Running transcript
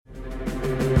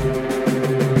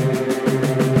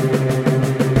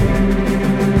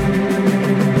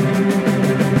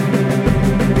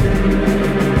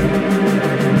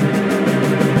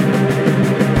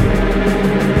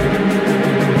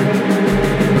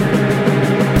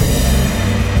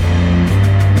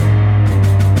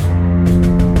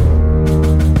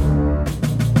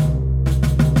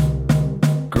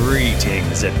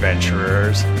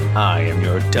I am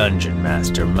your Dungeon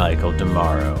Master, Michael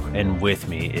Demaro, and with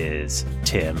me is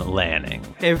Tim Lanning.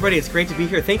 Hey everybody, it's great to be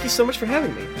here. Thank you so much for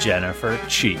having me. Jennifer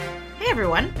Cheek. Hey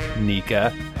everyone.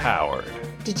 Nika Howard.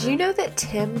 Did you know that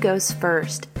Tim goes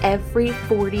first every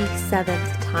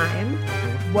 47th time?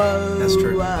 Whoa. That's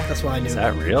true. That's why I knew. Is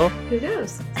that real? Who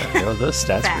knows? Is that real? Those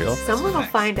stats real? Someone will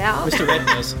find out. Mr. Red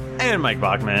knows. And Mike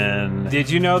Bachman. Did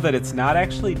you know that it's not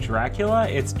actually Dracula?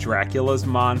 It's Dracula's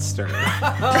monster.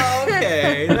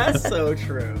 Okay, that's so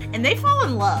true. And they fall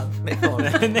in love.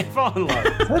 And they fall in love.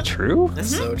 Is that true?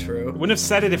 That's so true. Wouldn't have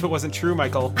said it if it wasn't true,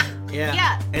 Michael.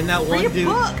 Yeah. And that one Read a dude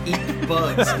book. eats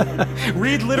bugs.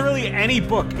 Read literally any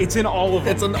book. It's in all of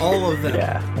them. It's on all of them.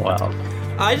 Yeah, wow.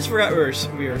 I just forgot we were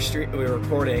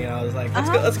recording, and I was like,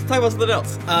 let's talk about something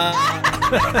else.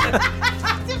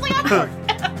 Seems like awkward.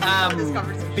 This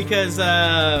conversation. Because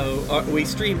we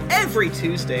stream every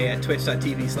Tuesday at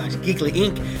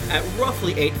twitch.tv/geeklyinc at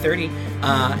roughly 8:30,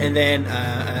 and then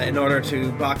in order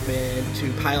to Bachman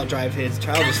to pile drive his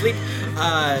child to sleep,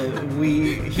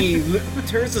 he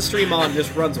turns the stream on and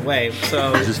just runs away.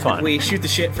 So Which is fun. We shoot the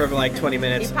shit for like 20 He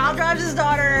minutes. pile drives his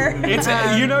daughter. It's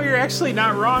you're actually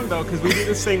not wrong though, because we do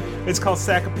this thing. It's called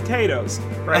sack of potatoes,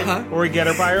 right? Where we get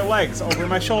her by her legs over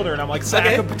my shoulder, and I'm like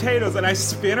sack of potatoes, and I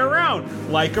spin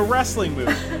around like a wrestling move,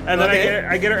 and then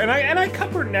I get her, and I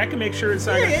cup her neck and make sure it's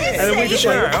not. And then we just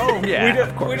we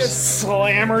just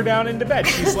slam her down into bed.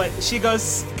 She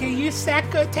goes, "Can you sack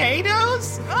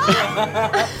potatoes?"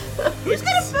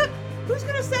 Who's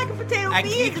gonna sack a potato At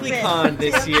me in the bed? GeeklyCon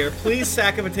this year, please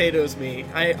sack of potatoes me.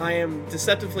 I am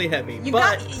deceptively heavy,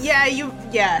 That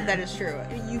is true.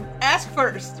 You ask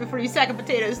first before you sack a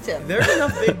potatoes, Tim. there's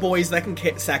enough big boys that can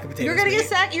sack of potatoes. You're gonna me. get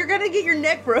sacked. You're gonna get your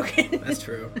neck broken. That's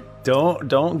true.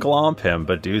 Don't glomp him,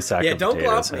 but do sack Yeah, of don't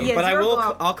potatoes glomp him. me, Yeah, but I zero will.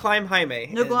 glomp. I'll climb Jaime.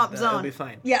 No and, glomp zone. It'll be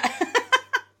fine. Yeah.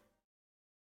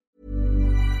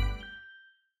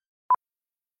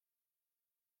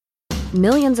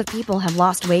 Millions of people have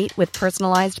lost weight with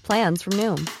personalized plans from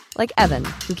Noom. Like Evan,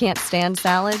 who can't stand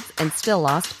salads and still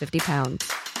lost 50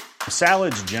 pounds.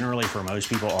 Salads generally for most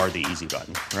people are the easy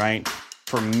button, right?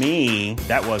 For me,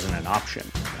 that wasn't an option.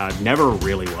 I never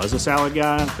really was a salad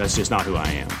guy. That's just not who I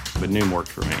am. But Noom worked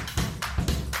for me.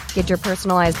 Get your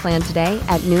personalized plan today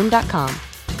at Noom.com.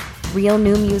 Real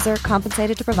Noom user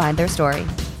compensated to provide their story.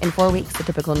 In 4 weeks, the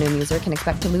typical Noom user can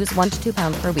expect to lose 1 to 2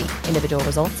 pounds per week. Individual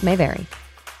results may vary.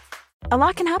 A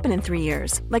lot can happen in 3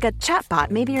 years, like a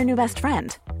chatbot may be your new best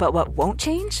friend. But what won't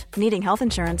change? Needing health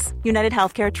insurance. United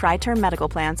Healthcare Tri-Term Medical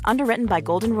Plans, underwritten by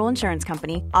Golden Rule Insurance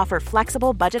Company, offer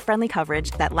flexible, budget-friendly coverage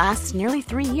that lasts nearly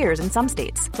 3 years in some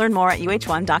states. Learn more at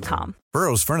uh1.com.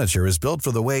 Burrow's furniture is built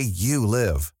for the way you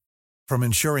live. From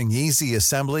ensuring easy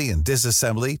assembly and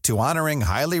disassembly to honoring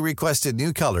highly requested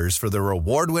new colors for their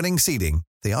award-winning seating,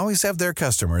 they always have their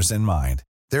customers in mind.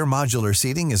 Their modular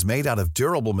seating is made out of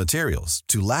durable materials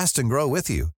to last and grow with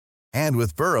you. And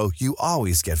with Burrow, you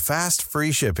always get fast,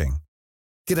 free shipping.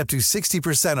 Get up to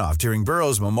 60% off during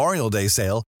Burrow's Memorial Day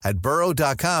sale at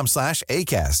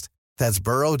burrow.com/ACAST. That's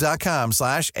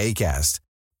burrow.com/ACAST.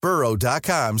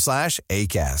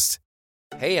 burrow.com/ACAST.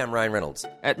 Hey, I'm Ryan Reynolds.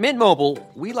 At Mint Mobile,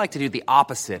 we like to do the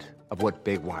opposite of what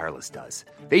Big Wireless does.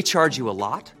 They charge you a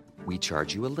lot. We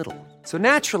charge you a little. So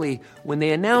naturally, when they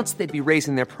announced they'd be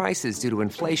raising their prices due to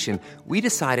inflation, we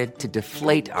decided to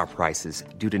deflate our prices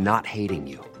due to not hating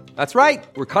you. That's right.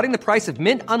 We're cutting the price of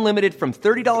Mint Unlimited from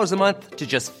 $30 a month to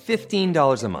just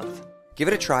 $15 a month. Give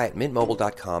it a try at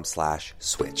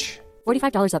mintmobile.com/switch.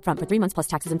 $45 up front for 3 months plus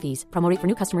taxes and fees. Promo rate for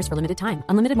new customers for limited time.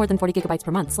 Unlimited more than 40 gigabytes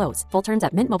per month. Slows full terms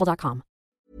at mintmobile.com.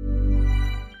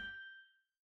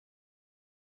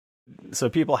 So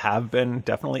people have been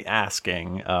definitely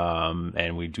asking,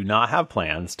 and we do not have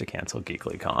plans to cancel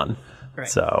GeeklyCon. Right.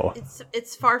 So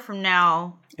It's far from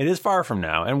now. it is far from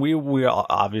now, and we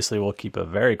obviously will keep a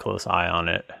very close eye on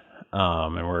it.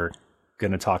 And we're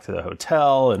going to talk to the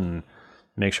hotel and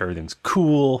make sure everything's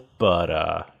cool. But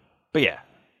yeah,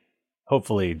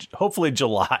 hopefully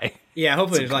July. Yeah,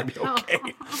 hopefully it's It's like gonna be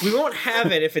okay. We won't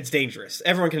have it if it's dangerous.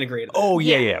 Everyone can agree to that. Oh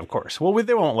yeah, of course. Well,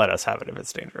 they won't let us have it if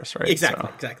it's dangerous, right? Exactly,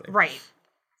 So- exactly. Right.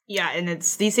 Yeah, and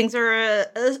these things are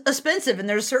expensive, and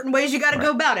there's certain ways you got to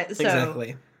go about it. So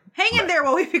Exactly. hang in there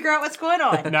while we figure out what's going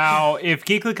on. Now, if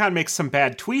GeeklyCon makes some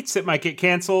bad tweets, it might get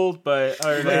canceled. But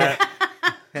other than that,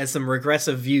 Has some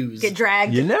regressive views. Get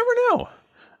dragged. You never know.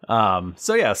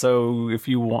 So if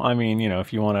you want,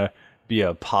 if you want to be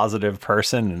a positive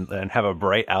person and have a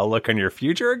bright outlook on your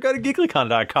future, go to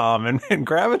geeklycon.com and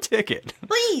grab a ticket.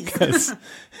 Please.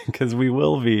 Because we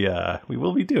will be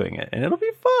doing it, and it'll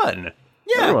be fun.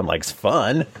 Yeah. Everyone likes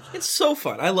fun. It's so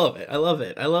fun. I love it. I love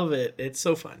it. I love it. It's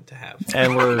so fun to have.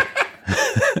 And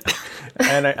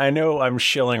And I know I'm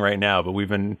shilling right now, but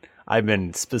I've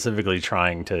been specifically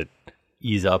trying to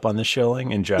ease up on the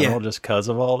shilling in general, just because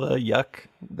of all the yuck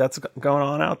that's going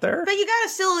on out there. But you gotta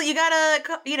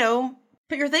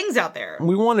put your things out there.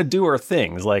 We want to do our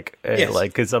things,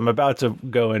 because I'm about to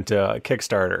go into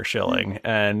Kickstarter shilling,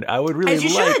 and I would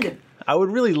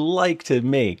really like to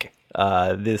make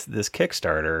this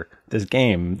Kickstarter, this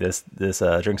game, this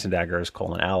Drinks and Daggers: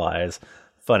 Allies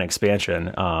fun expansion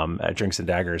at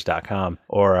drinksanddaggers.com,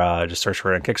 or just search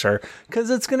for it on Kickstarter, because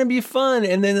it's going to be fun.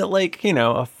 And then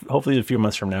hopefully a few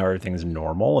months from now everything's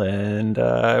normal, and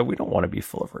we don't want to be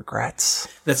full of regrets.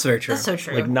 That's very true. That's so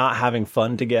true. Like not having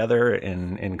fun together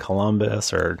in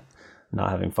Columbus, or not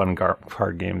having fun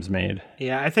card games made.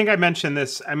 Yeah, I think I mentioned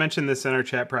this in our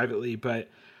chat privately, but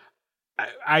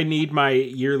I need my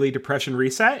yearly depression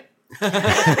reset.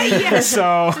 Yes.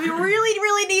 So we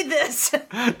really need this.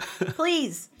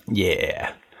 Please.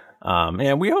 Yeah.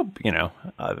 And we hope,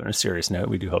 on a serious note,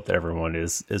 we do hope that everyone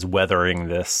is weathering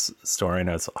this storm. I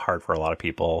know it's hard for a lot of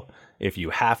people if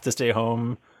you have to stay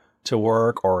home to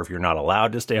work, or if you're not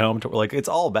allowed to stay home to work. It's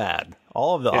all bad.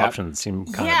 All of the options seem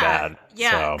kind of bad.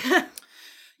 Yeah. So.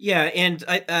 Yeah, and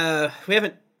we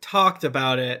haven't talked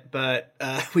about it, but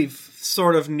we've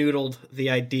sort of noodled the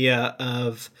idea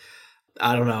of,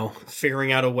 I don't know,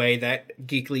 figuring out a way that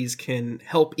Geeklies can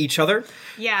help each other.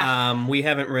 Yeah. We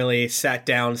haven't really sat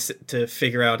down to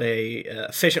figure out a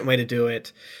efficient way to do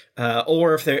it,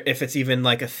 or if it's even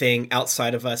like a thing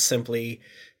outside of us simply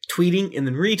tweeting and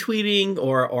then retweeting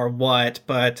or what.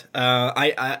 But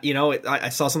I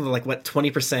saw something like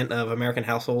 20% of American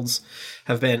households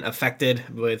have been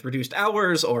affected with reduced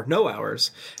hours or no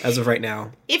hours as of right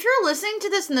now. If you're listening to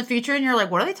this in the future and you're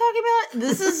like, what are they talking about?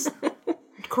 This is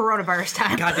coronavirus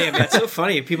time. God damn, that's so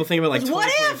funny. People think about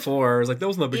 2024. It's like, that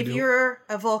was no big deal. If you're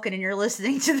a Vulcan and you're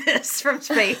listening to this from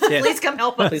space, please come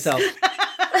help us. Please help.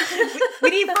 We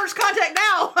need first contact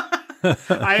now.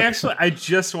 I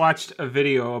just watched a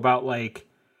video about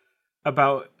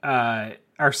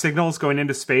our signals going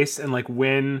into space, and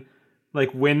when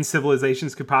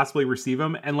civilizations could possibly receive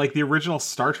them, and the original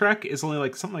Star Trek is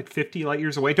only something like 50 light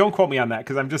years away. Don't quote me on that,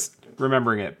 because I'm just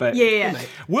remembering it. But yeah.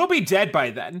 We'll be dead by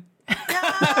then. No.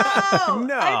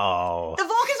 The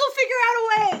Vulcans will figure out a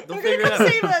way. They're going to come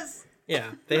save us.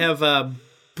 Yeah, they have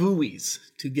buoys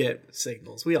to get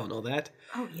signals. We all know that.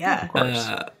 Oh, yeah. Of course.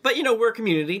 But, we're a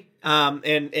community,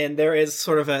 and there is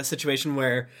sort of a situation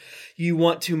where you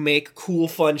want to make cool,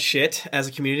 fun shit as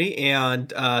a community,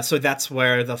 and so that's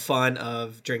where the fun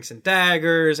of Drinks and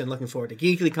Daggers and looking forward to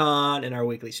GeeklyCon and our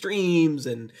weekly streams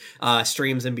and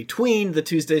streams in between the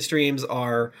Tuesday streams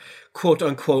are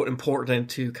quote-unquote important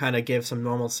to kind of give some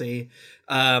normalcy.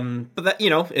 But that,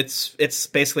 it's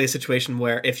basically a situation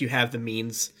where if you have the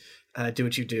means, do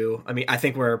what you do. I mean, I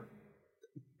think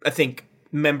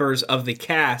members of the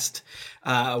cast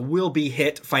will be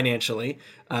hit financially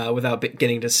without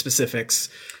getting to specifics.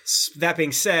 That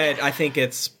being said, I think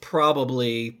it's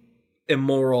probably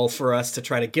immoral for us to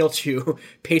try to guilt you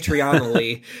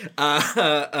Patreonally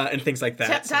and things like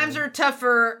that. Times are tough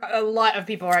for a lot of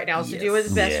people right now, so do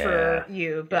what's best for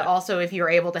you. But also, if you're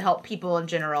able to help people in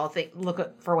general,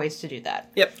 look for ways to do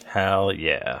that. Yep. Hell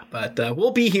yeah. But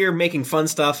we'll be here making fun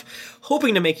stuff,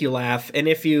 hoping to make you laugh. And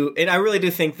I really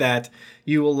do think that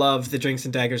you will love the Drinks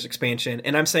and Daggers expansion.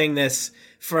 And I'm saying this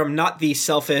from not the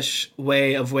selfish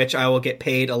way of which I will get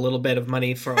paid a little bit of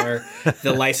money for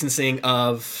the licensing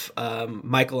of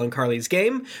Michael and Carly's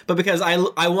game, but because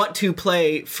I want to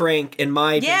play Frank in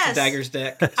my Drinks and Daggers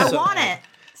deck. I want it.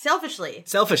 Selfishly.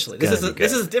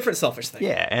 This is a different selfish thing.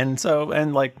 Yeah, and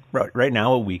right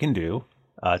now what we can do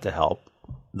to help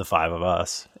the five of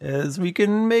us is we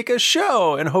can make a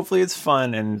show, and hopefully it's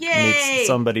fun and makes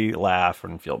somebody laugh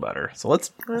and feel better. So let's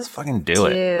fucking do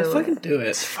it. Let's fucking do it.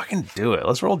 Let's fucking do it.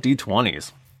 Let's roll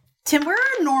D20s. Tim, where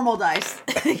are normal dice?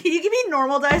 Can you give me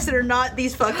normal dice that are not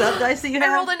these fucked up dice that you have?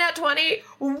 I rolled a nat 20.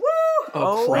 Woo!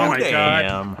 Oh my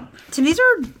damn. God. Tim, these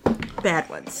are bad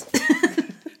ones.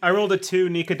 I rolled a 2.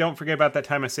 Nika, don't forget about that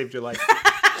time I saved your life.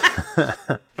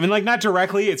 I mean, not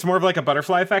directly. It's more of a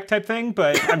butterfly effect type thing,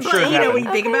 but I'm sure it happened. When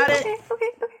you think about it.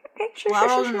 Okay, sure. Well, I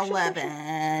rolled an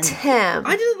 11. Tim.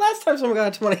 I did it last time someone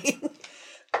got a 20.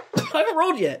 I haven't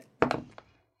rolled yet.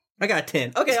 I got a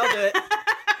 10. Okay, I'll do it.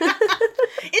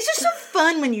 It's just so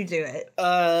fun when you do it.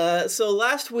 So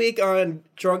last week on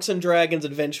Drunks and Dragons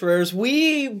Adventurers,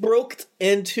 we broke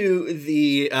into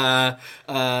the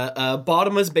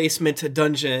bottomless basement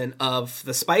dungeon of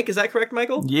the Spike. Is that correct,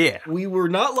 Michael? Yeah. We were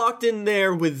not locked in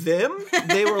there with them.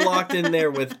 They were locked in there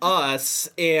with us,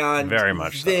 and very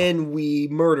much then we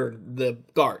murdered the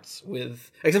guards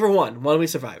except for one. One we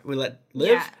survived. We let live?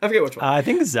 Yeah. I forget which one. I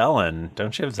think Zelen.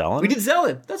 Don't you have Zelen? We did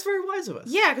Zelen. That's very wise of us.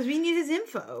 Yeah, because we need his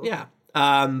info. Yeah.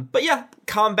 But yeah,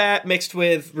 combat mixed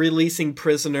with releasing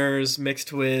prisoners,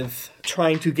 mixed with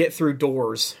trying to get through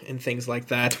doors and things like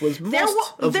that was There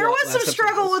was some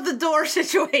struggle with the door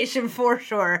situation for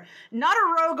sure. Not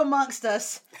a rogue amongst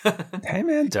us. Hey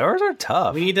man, doors are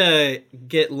tough. We need to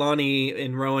get Lonnie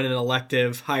and Rowan an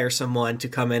elective, hire someone to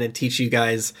come in and teach you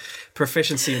guys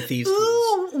proficiency in thieves' tools.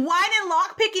 Ooh, wine and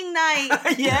lockpicking night.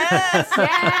 Yes!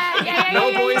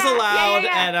 No boys allowed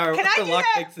at our Can I do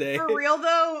lockpick that day. for real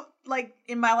though? Like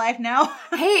in my life now?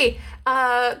 Hey,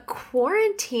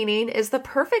 quarantining is the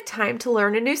perfect time to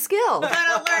learn a new skill.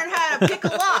 Gotta learn how to pick a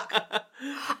lock.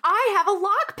 I have a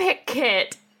lockpick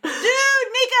kit. Dude,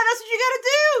 Nika, that's what you gotta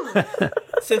do.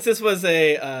 Since this was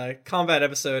a combat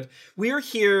episode, we're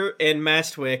here in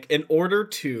Mastwick in order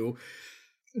to...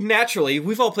 Naturally,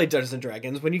 we've all played Dungeons &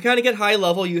 Dragons. When you kind of get high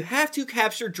level, you have to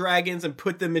capture dragons and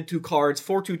put them into cards,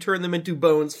 for to turn them into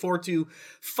bones, for to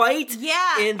fight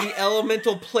in the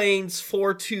elemental planes,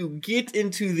 for to get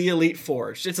into the Elite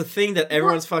Forge. It's a thing that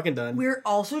everyone's fucking done. We're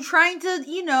also trying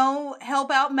to,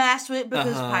 help out Mastwick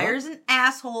because Pyre's an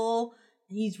asshole.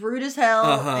 He's rude as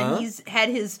hell, and he's had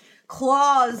his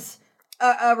claws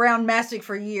around Mastwick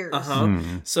for years.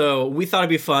 So we thought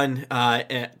it'd be fun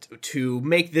to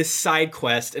make this side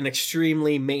quest an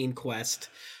extremely main quest.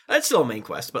 It's still a main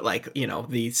quest, but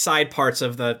the side parts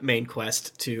of the main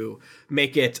quest to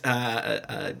make it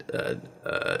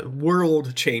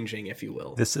world changing, if you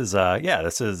will. This is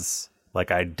this is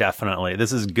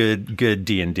good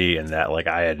D&D in that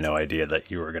I had no idea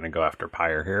that you were going to go after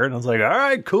Pyre here, and I was like, all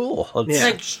right, cool.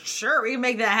 Let's sure, we can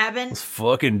make that happen. Let's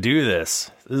fucking do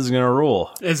this. This is going to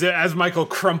rule. As Michael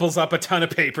crumples up a ton of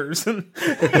papers. Fine.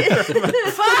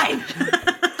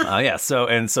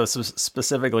 So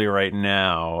specifically right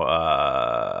now,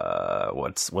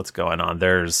 what's going on?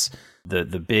 There's the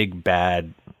big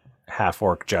bad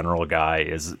half-orc general guy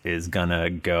is gonna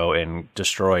go and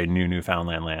destroy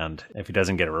Newfoundland land if he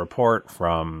doesn't get a report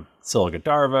from Silga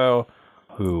Darvo,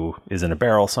 who is in a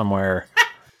barrel somewhere.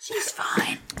 She's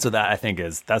fine. So that I think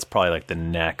that's probably the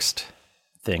next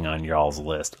thing on y'all's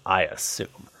list, I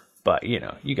assume. But you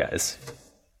guys,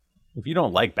 if you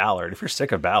don't like Ballard, if you're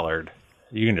sick of Ballard,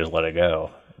 you can just let it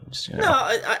go. No,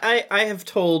 I have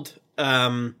told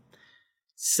Silga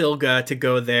to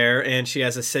go there, and she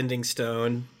has a sending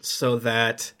stone so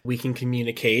that we can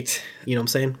communicate. You know what I'm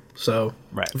saying? So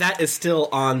that is still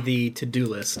on the to-do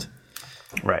list.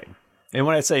 Right. And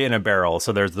when I say in a barrel,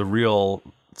 so there's the real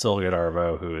Silga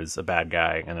Darvo, who is a bad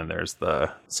guy, and then there's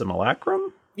the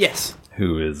Simulacrum? Yes.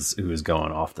 Who is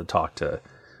going off to talk to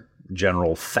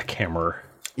General Feckhammer.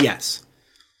 Yes.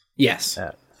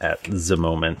 At the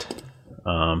moment.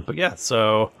 But yeah,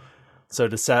 so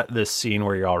to set this scene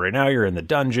where you're all right now, you're in the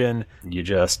dungeon. You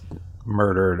just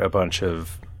murdered a bunch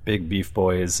of big beef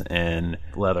boys in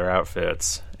leather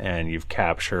outfits, and you've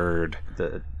captured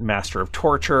the Master of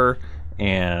Torture,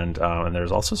 and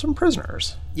there's also some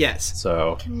prisoners. Yes.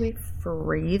 So can we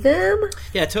free them?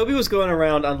 Yeah, Toby was going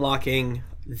around unlocking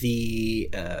the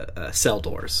cell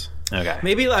doors. Okay.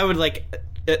 Maybe I would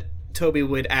Toby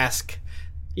would ask,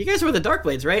 you guys were the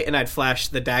Darkblades, right? And I'd flash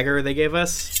the dagger they gave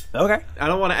us. Okay. I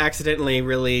don't want to accidentally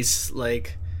release,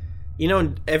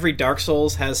 every Dark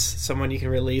Souls has someone you can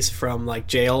release from,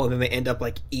 jail, and then they end up,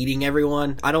 eating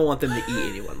everyone. I don't want them to eat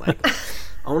anyone.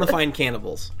 I want to find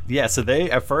cannibals. Yeah, so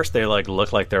at first they,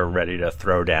 look like they're ready to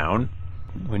throw down.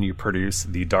 When you produce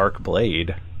the Dark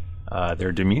Blade,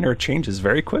 their demeanor changes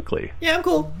very quickly. Yeah, I'm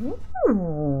cool.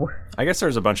 Ooh. I guess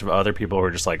there's a bunch of other people who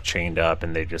are just, chained up,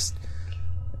 and they just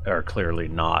are clearly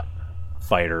not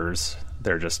fighters.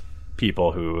 They're just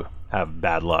people who have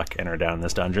bad luck and are down in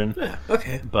this dungeon. Yeah,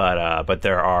 okay. But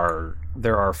there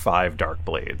are 5 Dark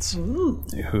Blades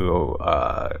who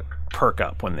perk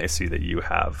up when they see that you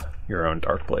have your own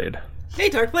Dark Blade. Hey,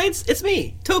 Darkblades, it's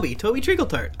me, Toby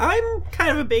Treacletart. I'm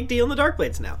kind of a big deal in the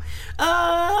Darkblades now.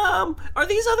 Are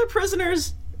these other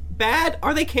prisoners bad?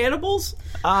 Are they cannibals?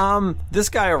 This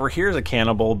guy over here is a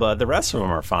cannibal, but the rest of them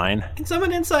are fine. Can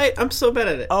someone insight? I'm so bad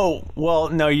at it. Oh, well,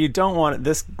 no, you don't want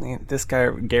this guy,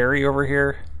 Gary over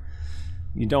here.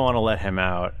 You don't want to let him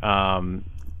out.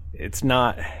 It's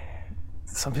not...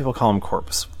 Some people call him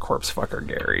corpse fucker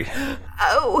Gary.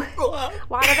 Oh,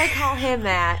 why do they call him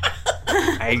that?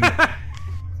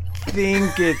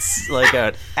 think it's like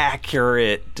an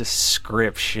accurate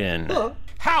description.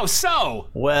 How so?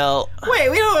 Well,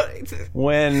 wait, we don't.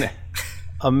 When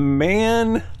a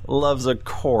man loves a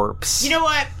corpse. You know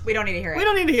what? We don't need to hear it. We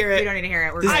don't need to hear it. We don't need to hear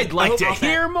it. We're I'd like to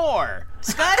hear more.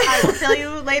 Scott, I will tell you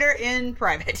later in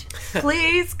private.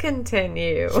 Please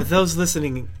continue. For those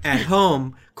listening at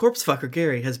home, Corpse Fucker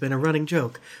Gary has been a running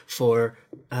joke for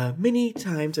many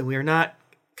times, and we are not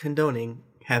condoning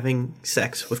having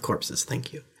sex with corpses.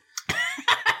 Thank you.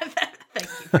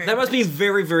 That must be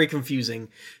very, very confusing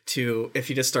to if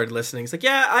you just started listening. It's like,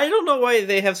 yeah, I don't know why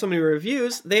they have so many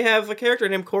reviews. They have a character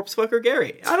named Corpse Fucker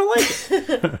Gary. I don't like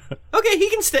it. Okay, he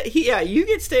can stay. You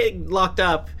can stay locked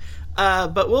up.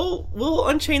 But we'll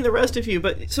unchain the rest of you.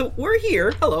 But so we're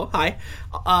here. Hello, hi.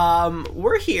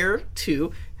 We're here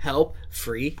to help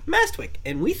free Mastwick,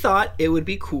 and we thought it would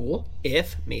be cool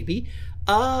if maybe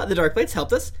the Darkblades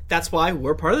helped us. That's why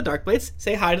we're part of the Darkblades.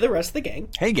 Say hi to the rest of the gang.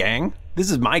 Hey, gang. This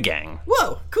is my gang.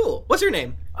 Whoa, cool. What's your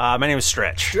name? My name is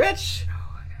Stretch. Stretch.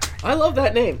 I love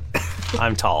that name.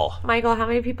 I'm tall. Michael, how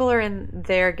many people are in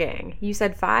their gang? You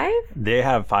said 5? They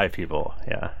have 5 people,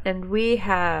 yeah. And we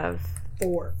have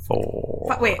 4.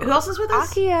 4. Wait, who else is with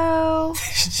us? Akio.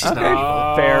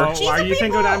 Fair. Why are you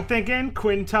thinking what I'm thinking?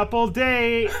 Quintuple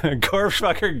date. Corpse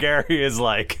Fucker Gary is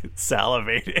like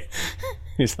salivating.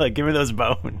 He's like, give me those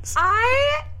bones.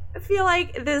 I feel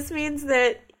like this means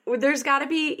that there's got to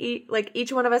be,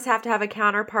 each one of us have to have a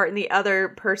counterpart in the other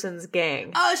person's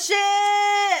gang. Oh,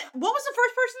 shit! What was the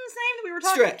first person's name that we were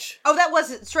talking about? Stretch. Oh, that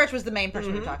was it. Stretch was the main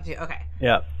person we were talking to. Okay.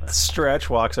 Yeah. Stretch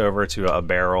walks over to a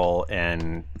barrel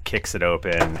and kicks it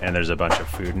open, and there's a bunch of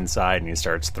food inside, and he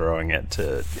starts throwing it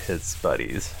to his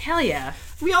buddies. Hell yeah.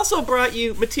 We also brought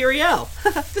you materiel.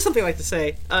 Just something I like to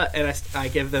say. And I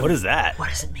give them... What is that? What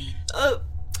does it mean?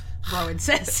 Rowan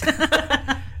says.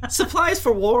 Supplies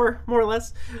for war, more or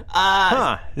less.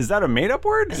 Is that a made-up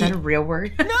word? Is that a real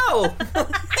word? No!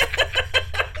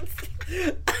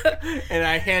 And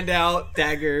I hand out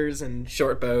daggers and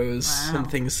short bows and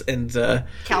things, and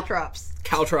Caltrops.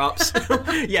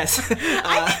 Yes. I think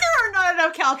there are not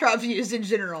enough caltrops used in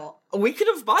general. We could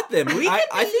have bought them.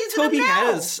 I think Toby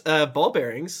has ball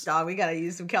bearings. Dog, we gotta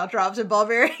use some caltrops and ball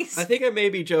bearings. I think I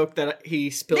maybe joked that he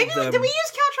spilled them. Did we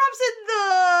use caltrops in the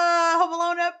Home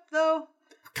Alone up, though?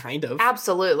 Kind of.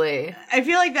 Absolutely. I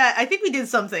feel like that. I think we did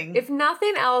something. If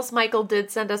nothing else, Michael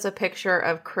did send us a picture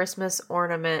of Christmas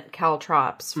ornament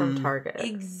caltrops from Target.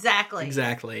 Exactly.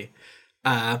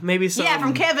 Maybe some. Yeah,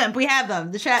 from Kevin. We have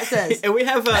them. The chat says. And we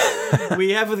have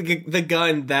the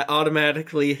gun that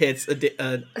automatically hits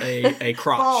a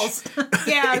crotch. Balls.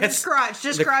 Yeah, Yes. crotch.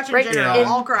 Just The- crotch in right general. in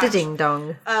All crotch. Ding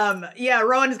dong. Yeah,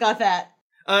 Rowan's got that.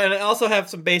 And I also have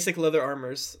some basic leather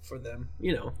armors for them.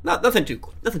 You know, nothing too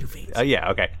fancy. Yeah,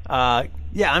 okay.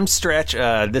 I'm Stretch.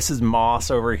 This is Moss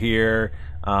over here.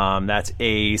 That's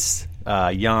Ace,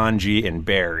 Yanji, and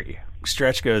Barry.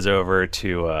 Stretch goes over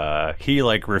to, he,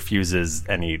 refuses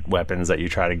any weapons that you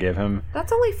try to give him.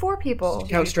 That's only 4 people.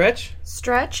 Count Stretch?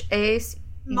 Stretch, Ace,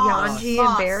 Moss. Yanji, Moss.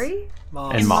 and Barry?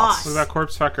 And Moss. What about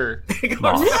Corpse Fucker?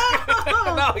 Moss.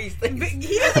 No,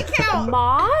 He doesn't count.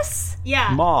 Moss?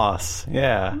 Yeah. Moss,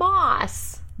 yeah.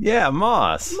 Moss. Yeah,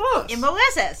 Moss.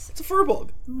 M-O-S-S. It's a furball.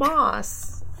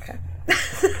 Moss. Okay.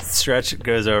 Stretch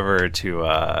goes over to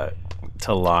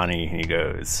Lonnie, and he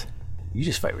goes, you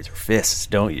just fight with your fists,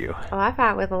 don't you? Oh, I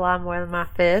fight with a lot more than my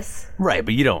fists. Right,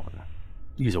 but you don't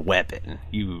use a weapon.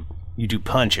 You do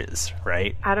punches,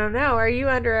 right? I don't know. Are you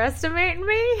underestimating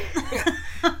me?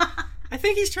 I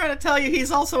think he's trying to tell you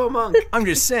he's also a monk. I'm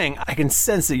just saying, I can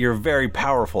sense that you're very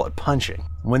powerful at punching.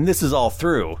 When this is all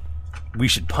through, we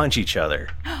should punch each other.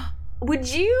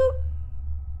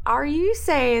 Are you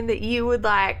saying that you would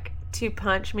like to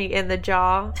punch me in the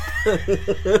jaw?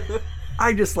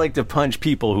 I just like to punch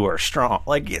people who are strong.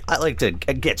 I like to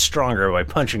get stronger by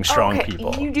punching strong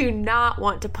people. You do not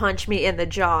want to punch me in the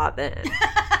jaw then.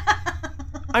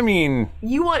 I mean,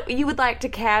 you would like to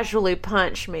casually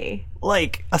punch me.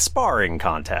 Like a sparring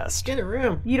contest. Get a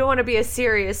room. You don't want to be a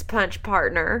serious punch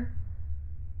partner.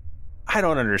 I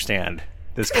don't understand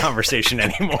this conversation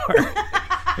anymore.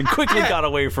 It quickly got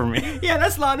away from me. Yeah,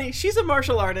 that's Lonnie. She's a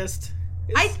martial artist.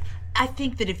 I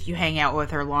think that if you hang out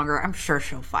with her longer, I'm sure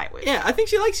she'll fight with you. Yeah, I think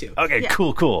she likes you. Okay, Yeah.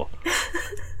 cool.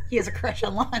 He has a crush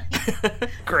on Lonnie.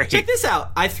 Great. Check this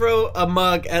out. I throw a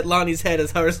mug at Lonnie's head as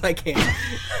hard as I can.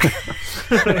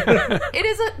 It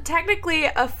is technically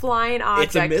a flying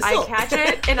object. It's a missile. I catch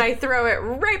it and I throw it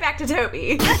right back to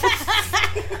Toby.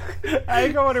 I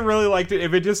think I would have really liked it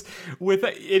if it just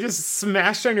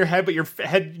smashed on your head, but your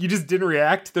head, you just didn't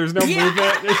react. There's no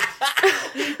movement.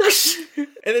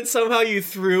 And then somehow you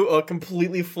threw a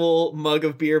completely full mug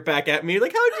of beer back at me.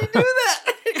 Like, how'd you do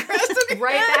that?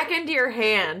 Right back into your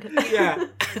hand. Yeah.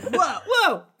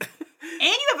 Whoa. And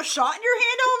you have a shot in your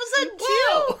hand all of a sudden,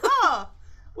 too. Huh.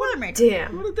 What a man.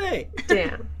 Damn. What a day.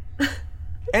 Damn.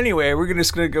 Anyway, we're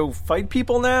just gonna go fight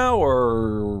people now,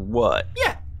 or what?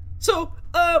 Yeah. So,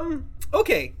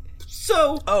 okay.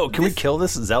 So. Oh, can we kill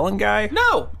this Zelen guy?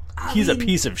 No. He's a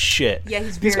piece of shit. Yeah,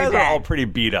 he's These very guys bad. are all pretty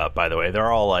beat up, by the way.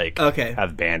 They're all like, Okay.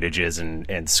 have bandages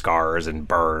and scars and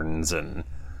burns and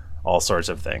all sorts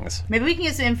of things. Maybe we can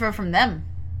get some info from them.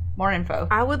 More info.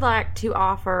 I would like to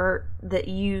offer that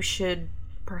you should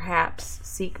perhaps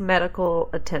seek medical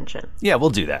attention. Yeah,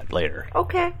 we'll do that later.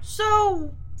 Okay.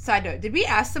 So, side note, did we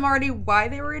ask them already why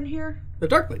they were in here? The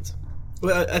Darkblades.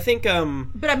 Well, I think,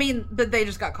 But they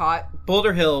just got caught.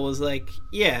 Boulder Hill was like,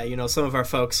 yeah, some of our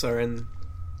folks are in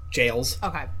jails.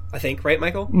 Okay. I think, right,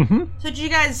 Michael? Mm-hmm. So did you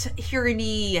guys hear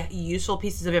any useful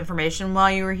pieces of information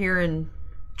while you were here in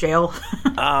jail?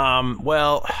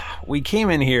 Well, we came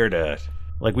in here to,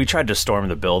 we tried to storm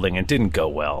the building. It didn't go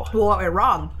well. Well, what went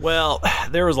wrong? Well,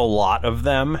 there was a lot of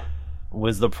them.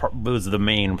 Was the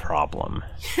main problem.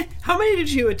 How many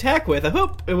did you attack with? I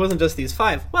hope it wasn't just these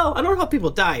 5. Well, I don't know how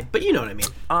people died, but you know what I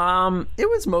mean. It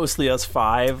was mostly us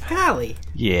 5. Golly.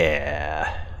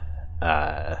 Yeah.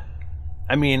 I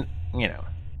mean,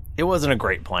 it wasn't a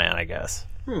great plan, I guess.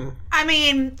 I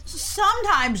mean,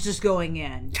 sometimes just going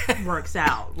in works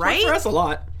out, right? For us, a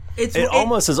lot. It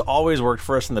almost has always worked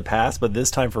for us in the past, but this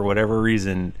time, for whatever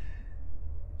reason,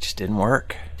 just didn't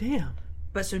work. Damn.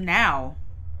 But so now,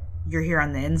 you're here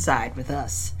on the inside with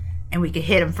us, and we can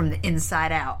hit them from the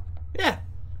inside out. Yeah.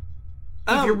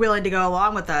 If you're willing to go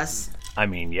along with us. I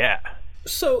mean, yeah.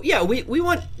 So, yeah, we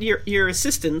want your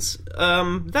assistance.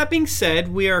 That being said,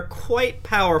 we are quite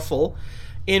powerful,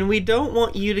 and we don't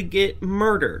want you to get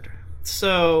murdered.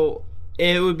 So,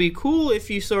 it would be cool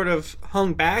if you sort of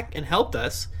hung back and helped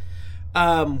us.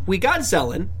 We got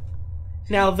Zelen.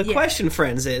 Now, the question,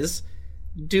 friends, is,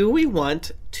 do we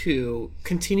want to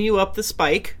continue up the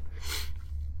spike?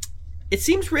 It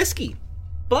seems risky,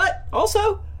 but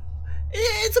also,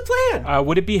 it's a plan.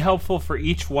 Would it be helpful for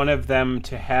each one of them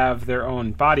to have their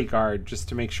own bodyguard just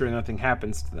to make sure nothing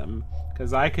happens to them?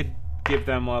 Because I could give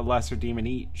them a lesser demon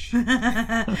each. Is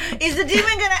the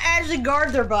demon going to actually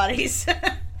guard their bodies?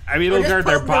 I mean, it'll guard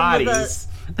their bodies.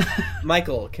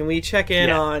 Michael, can we check in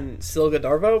on Silga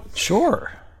Darvo?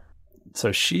 Sure.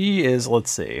 So she is, let's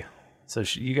see. So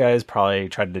you guys probably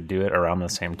tried to do it around the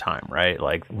same time, right?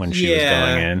 Like when she was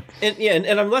going in.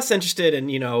 And I'm less interested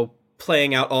in,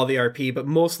 playing out all the RP, but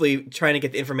mostly trying to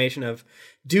get the information of,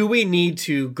 do we need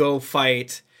to go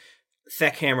fight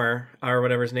Theckhammer, or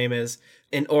whatever his name is,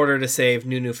 in order to save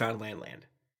New Newfoundland land?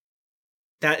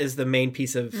 That is the main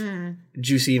piece of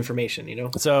juicy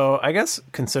information, So I guess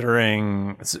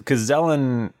considering, because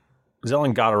Zelen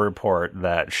got a report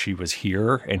that she was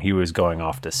here and he was going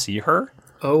off to see her.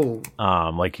 Oh.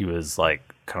 He was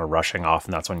kind of rushing off,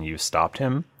 and that's when you stopped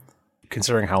him.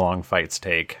 Considering how long fights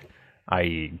take,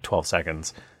 i.e. 12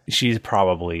 seconds, she's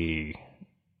probably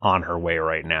on her way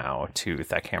right now to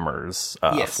Theckhammer's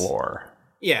floor.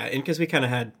 Yeah, and because we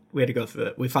had to go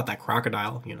through we fought that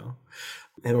crocodile,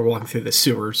 and we're walking through the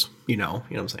sewers, you know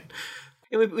what I'm saying?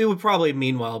 And we would probably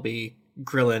meanwhile be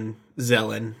grilling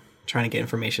Zelen, trying to get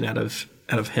information out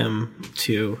of him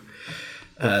to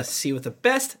see what the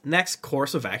best next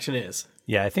course of action is.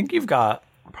 Yeah, I think you've got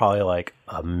probably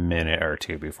a minute or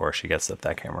two before she gets to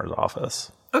Theckhammer's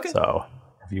office. Okay. So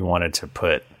if you wanted to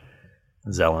put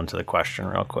Zelen to the question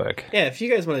real quick. Yeah, if you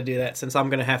guys want to do that, since I'm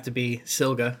going to have to be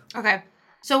Silga. Okay.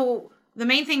 So the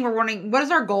main thing we're wanting, what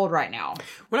is our goal right now?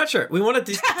 We're not sure. We want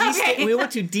to we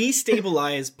want to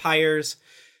destabilize Pyre's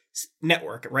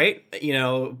network, right?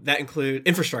 That includes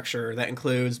infrastructure, that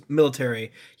includes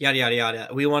military, yada, yada, yada.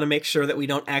 We want to make sure that we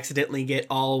don't accidentally get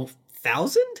all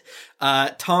 1,000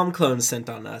 Tom clones sent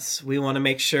on us. We want to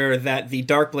make sure that the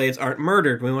Darkblades aren't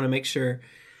murdered. We want to make sure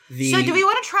So do we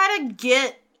want to try to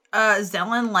get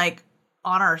Zelen,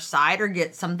 on our side or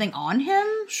get something on him?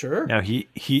 Sure. Now, he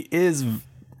is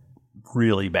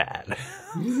really bad.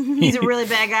 He's a really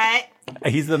bad guy.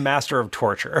 He's the master of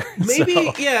torture. Maybe,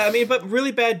 so. yeah, but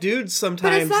really bad dudes sometimes.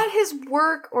 But is that his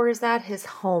work or is that his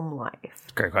home life?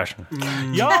 Great question.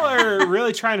 Y'all are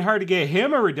really trying hard to get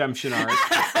him a redemption arc.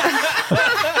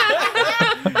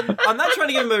 I'm not trying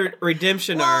to give him a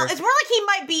redemption Well, arc. it's more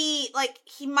like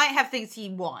he might have things he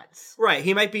wants. Right,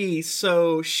 he might be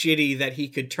so shitty that he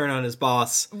could turn on his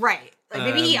boss. Right. Like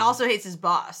maybe he also hates his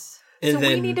boss. And So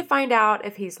we need to find out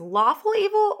if he's lawful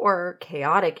evil or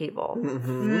chaotic evil.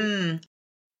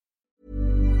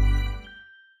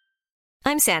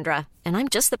 I'm Sandra, and I'm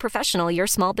just the professional your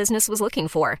small business was looking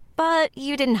for. But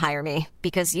you didn't hire me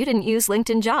because you didn't use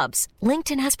LinkedIn Jobs.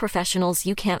 LinkedIn has professionals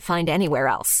you can't find anywhere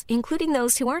else, including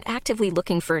those who aren't actively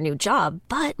looking for a new job,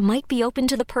 but might be open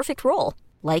to the perfect role,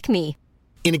 like me.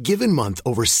 In a given month,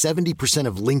 over 70%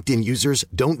 of LinkedIn users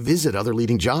don't visit other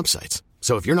leading job sites.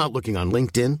 So if you're not looking on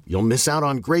LinkedIn, you'll miss out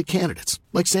on great candidates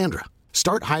like Sandra.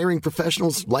 Start hiring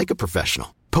professionals like a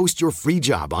professional. Post your free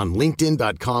job on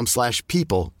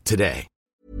linkedin.com/people today.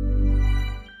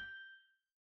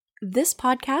 This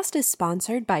podcast is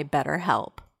sponsored by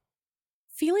BetterHelp.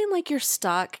 Feeling like you're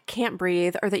stuck, can't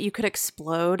breathe, or that you could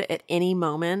explode at any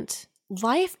moment?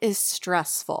 Life is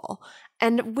stressful.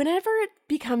 And whenever it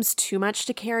becomes too much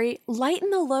to carry,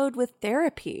 lighten the load with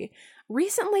therapy.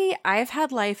 Recently, I've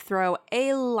had life throw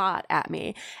a lot at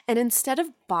me, and instead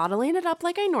of bottling it up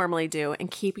like I normally do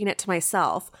and keeping it to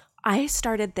myself, I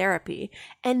started therapy,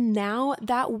 and now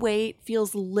that weight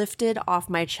feels lifted off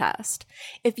my chest.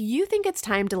 If you think it's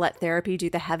time to let therapy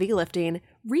do the heavy lifting,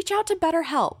 reach out to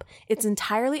BetterHelp. It's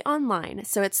entirely online,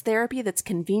 so it's therapy that's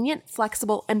convenient,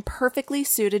 flexible, and perfectly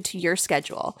suited to your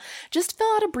schedule. Just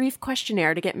fill out a brief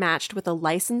questionnaire to get matched with a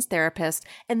licensed therapist,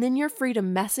 and then you're free to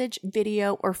message,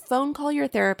 video, or phone call your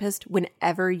therapist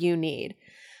whenever you need.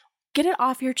 Get it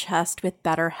off your chest with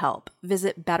BetterHelp.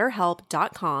 Visit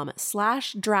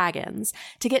betterhelp.com/dragons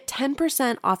to get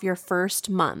 10% off your first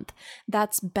month.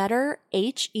 That's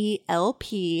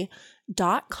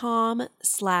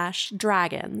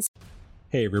betterhelp.com/dragons.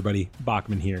 Hey everybody,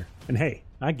 Bachman here. And hey,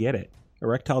 I get it.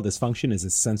 Erectile dysfunction is a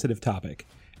sensitive topic,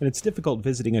 and it's difficult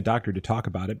visiting a doctor to talk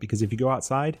about it because if you go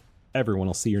outside, everyone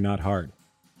will see you're not hard.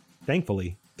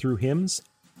 Thankfully, through HIMS,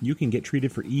 you can get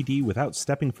treated for ED without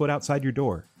stepping foot outside your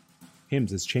door.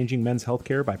 HIMS is changing men's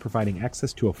healthcare by providing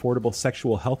access to affordable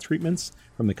sexual health treatments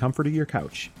from the comfort of your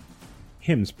couch.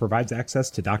 HIMS provides access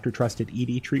to doctor-trusted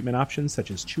ED treatment options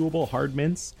such as chewable hard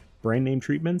mints, brand name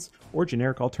treatments, or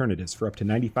generic alternatives for up to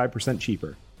 95%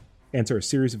 cheaper. Answer a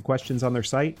series of questions on their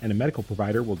site, and a medical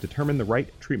provider will determine the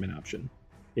right treatment option.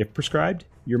 If prescribed,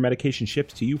 your medication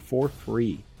ships to you for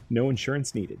free, no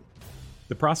insurance needed.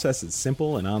 The process is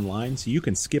simple and online, so you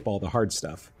can skip all the hard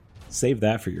stuff. Save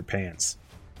that for your pants.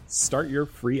 Start your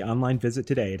free online visit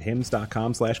today at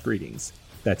hims.com/greetings.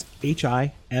 That's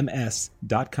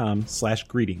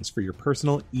HIMS.com/greetings for your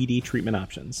personal ED treatment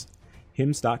options.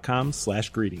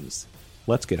 hims.com/greetings.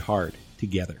 Let's get hard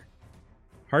together.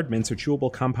 Hard mints are chewable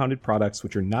compounded products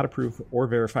which are not approved or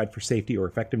verified for safety or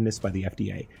effectiveness by the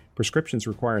FDA. Prescriptions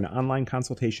require an online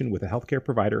consultation with a healthcare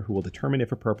provider who will determine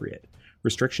if appropriate.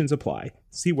 Restrictions apply.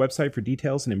 See website for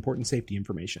details and important safety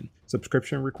information.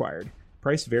 Subscription required.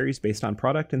 Price varies based on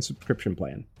product and subscription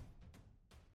plan.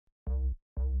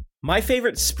 My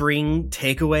favorite spring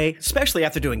takeaway, especially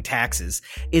after doing taxes,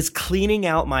 is cleaning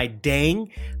out my dang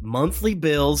monthly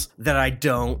bills that I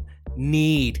don't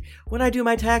need. When I do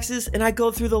my taxes and I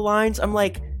go through the lines, I'm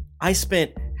like, I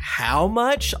spent how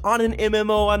much on an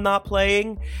MMO I'm not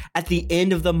playing? At the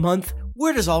end of the month,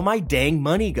 where does all my dang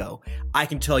money go? I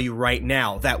can tell you right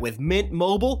now that with Mint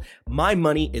Mobile, my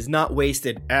money is not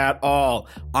wasted at all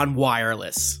on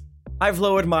wireless. I've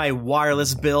lowered my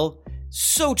wireless bill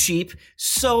so cheap,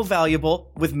 so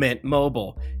valuable with Mint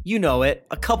Mobile. You know it.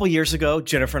 A couple years ago,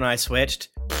 Jennifer and I switched.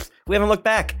 We haven't looked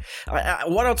back.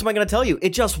 What else am I going to tell you? It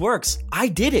just works. I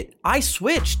did it. I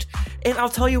switched. And I'll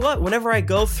tell you what, whenever I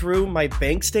go through my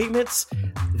bank statements,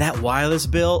 that wireless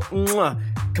bill,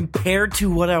 compared to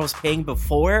what I was paying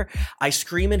before, I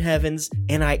scream in heavens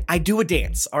and I do a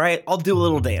dance, all right? I'll do a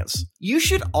little dance. You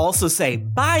should also say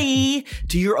bye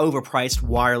to your overpriced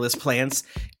wireless plans.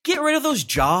 Get rid of those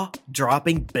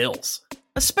jaw-dropping bills,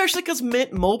 especially because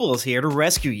Mint Mobile is here to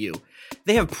rescue you.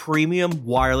 They have premium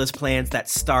wireless plans that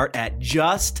start at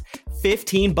just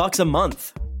 $15 a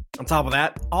month. On top of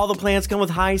that, all the plans come with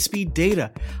high-speed data,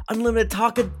 unlimited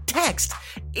talk and text,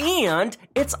 and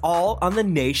it's all on the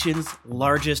nation's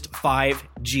largest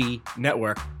 5G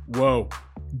network. Whoa.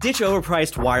 Ditch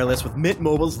overpriced wireless with Mint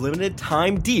Mobile's limited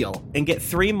time deal and get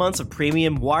 3 months of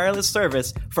premium wireless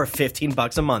service for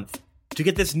 $15 a month. To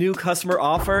get this new customer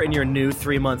offer and your new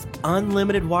 3-month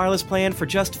unlimited wireless plan for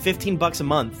just $15 a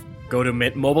month, go to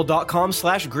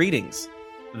mintmobile.com/greetings.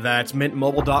 That's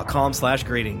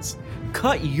mintmobile.com/greetings.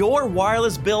 Cut your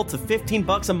wireless bill to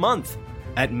 $15 a month.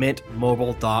 at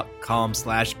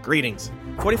mintmobile.com/greetings.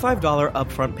 $45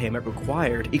 upfront payment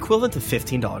required, equivalent to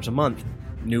 $15 a month.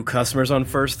 New customers on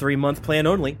first 3-month plan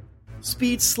only.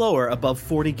 Speed slower above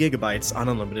 40 gigabytes on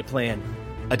unlimited plan.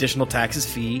 Additional taxes,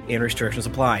 fee, and restrictions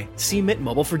apply. See Mint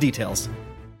Mobile for details.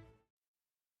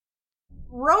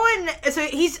 Rowan, so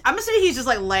I'm assuming he's just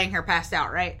like laying here passed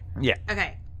out, right? Yeah.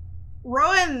 Okay.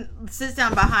 Rowan sits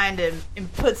down behind him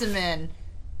and puts him in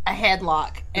a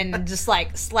headlock and just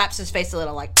like slaps his face a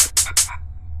little, like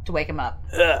to wake him up.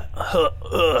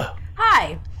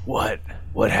 Hi.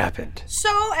 What happened? So,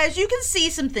 as you can see,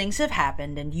 some things have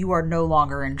happened and you are no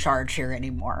longer in charge here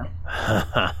anymore.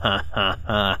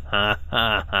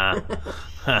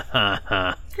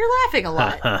 You're laughing a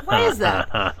lot. Why is that?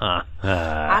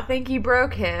 I think you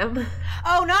broke him.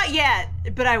 Oh, not yet,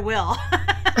 but I will.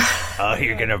 Oh,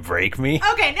 you're gonna break me?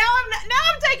 Okay, now I'm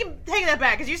taking that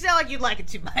back because you sound like you'd like it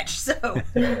too much. So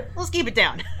let's keep it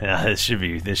down. Yeah, this should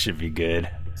be good.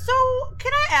 So,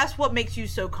 can I ask what makes you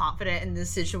so confident in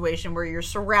this situation where you're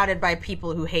surrounded by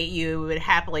people who hate you and would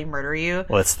happily murder you?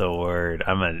 What's the word?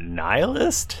 I'm a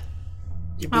nihilist?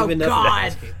 Oh,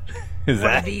 God. Is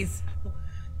that?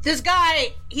 This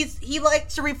guy, he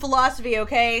likes to read philosophy,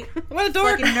 okay? What a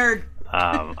dork. Fucking nerd.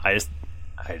 I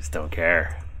just don't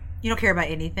care. You don't care about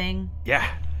anything? Yeah.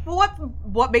 Well,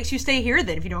 what makes you stay here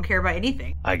then if you don't care about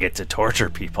anything? I get to torture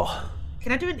people.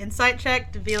 Can I do an insight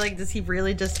check to be like, does he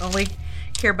really just only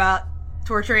care about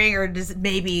torturing, or does it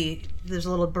maybe there's a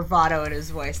little bravado in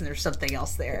his voice and there's something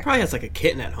else there? He probably has like a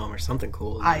kitten at home or something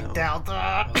cool. I doubt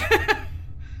that.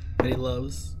 That he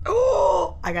loves.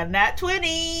 Oh, I got a nat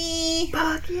 20.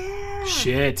 Fuck yeah.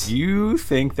 Shit. You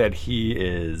think that he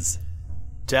is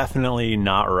definitely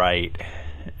not right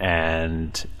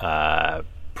and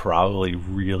probably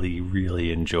really,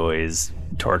 really enjoys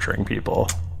torturing people.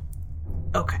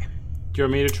 Okay. Do you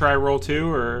want me to try roll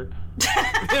 2 or?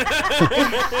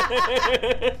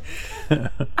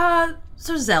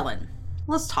 So Zelen,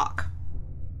 let's talk.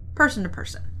 Person to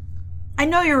person. I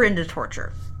know you're into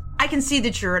torture. I can see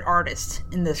that you're an artist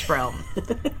in this realm.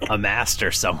 A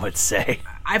master, some would say.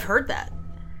 I've heard that.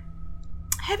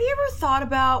 Have you ever thought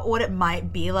about what it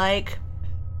might be like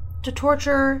to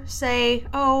torture, say,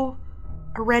 a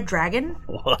red dragon?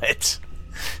 What?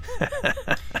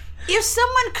 If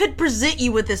someone could present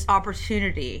you with this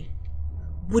opportunity,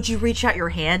 would you reach out your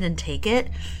hand and take it?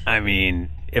 I mean,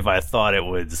 if I thought it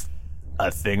was a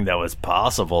thing that was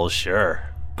possible, sure.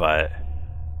 But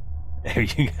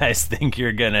if you guys think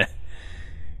you're gonna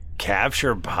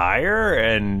capture Pyre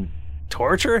and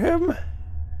torture him?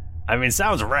 I mean,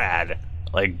 sounds rad.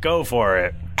 Like, go for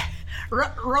it.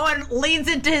 Rowan leans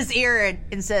into his ear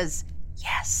and says,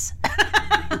 yes.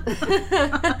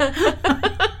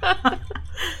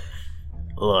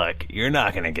 Look, you're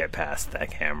not going to get past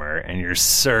that hammer, and you're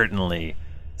certainly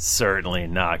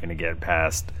not going to get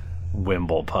past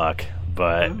Wimblepuck,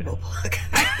 but... Wimblepuck.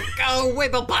 Go,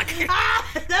 Wimblepuck.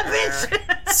 That bitch.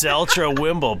 Seltra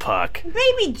Wimblepuck.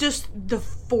 Maybe just the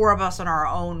four of us on our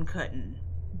own couldn't,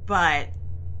 but,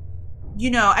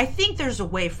 I think there's a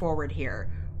way forward here,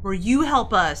 where you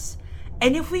help us,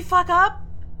 and if we fuck up,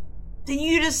 then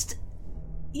you just...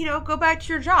 go back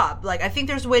to your job. Like, I think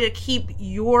there's a way to keep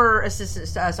your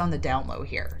assistance to us on the down low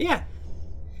here. Yeah.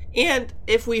 And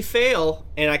if we fail,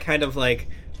 and I kind of,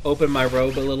 open my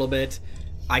robe a little bit,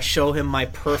 I show him my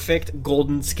perfect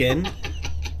golden skin,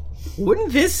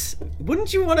 wouldn't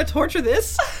you want to torture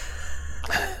this?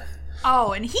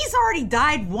 Oh, and he's already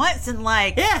died once and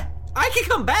Yeah, I can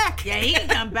come back. Yeah, he can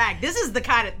come back. This is the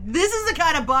kind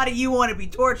of body you want to be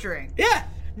torturing. Yeah.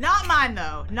 Not mine,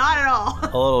 though. Not at all. A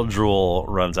little drool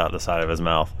runs out the side of his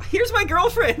mouth. Here's my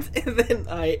girlfriend. And then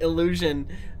I illusion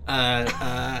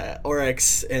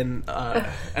Oryx in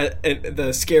the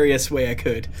scariest way I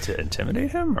could. To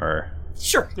intimidate him, or?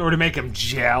 Sure. Or to make him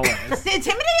jealous. To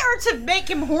intimidate or to make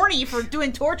him horny for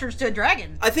doing tortures to a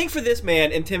dragon? I think for this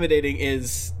man, intimidating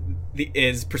is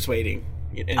persuading.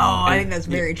 I think that's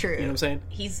very true. You know what I'm saying?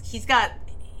 He's got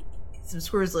some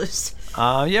screws loose.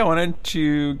 Yeah, why don't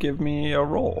you give me a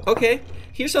roll? Okay.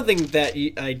 Here's something that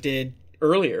I did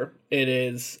earlier. It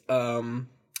is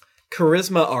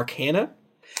Charisma Arcana.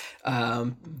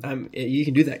 You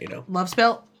can do that, Love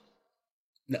spell?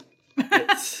 No.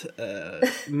 It's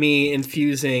me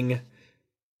infusing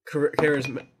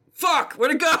charisma. Fuck!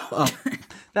 Where'd it go? Oh,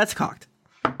 that's cocked.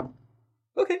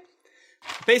 Okay.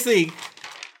 Basically,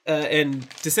 in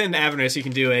Descend Avernus, you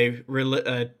can do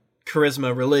a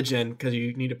charisma religion because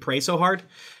you need to pray so hard.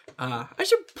 I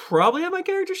should probably have my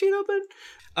character sheet open.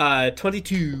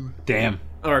 22. Damn.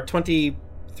 Or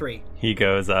 23. He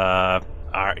goes,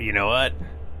 you know what?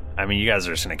 I mean, you guys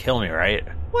are just gonna kill me, right?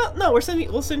 Well, no,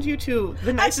 we'll send you to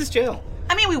the nicest jail.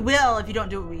 I mean, we will if you don't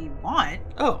do what we want.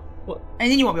 Oh, well.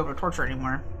 And then you won't be able to torture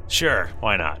anymore. Sure,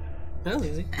 why not? That was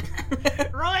easy.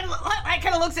 Rowan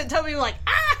kind of looks at Toby like,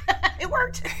 it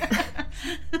worked.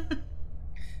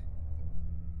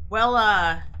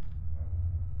 Well,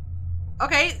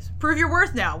 okay, prove your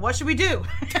worth now. What should we do?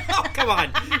 Oh, come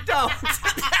on. Don't.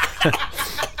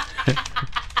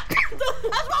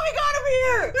 That's why we got him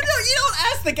here. No, you don't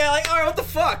ask the guy, like, all right, what the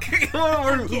fuck?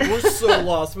 We're so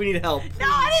lost. We need help. No,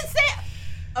 I didn't say it.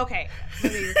 Okay.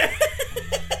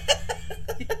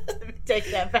 Let me take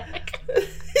that back.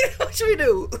 What should we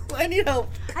do? I need help.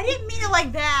 I didn't mean it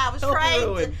like that.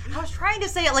 I was trying to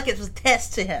say it like it was a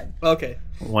test to him. Okay.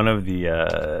 One of the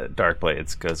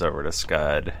Darkblades goes over to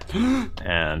Scud,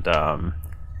 and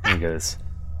he goes,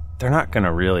 "They're not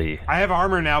gonna really." I have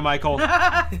armor now, Michael.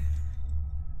 Hey,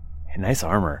 nice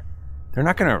armor. They're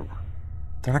not gonna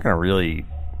really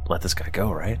let this guy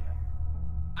go, right?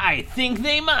 I think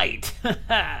they might.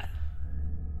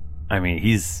 I mean,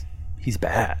 he's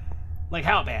bad. Like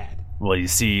how bad? Well, you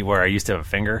see where I used to have a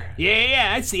finger?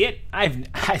 Yeah, I see it.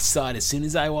 I saw it as soon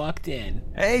as I walked in.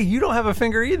 Hey, you don't have a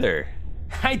finger either.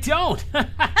 I don't.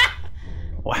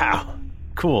 Wow.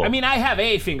 Cool. I mean, I have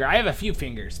a finger. I have a few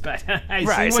fingers, but I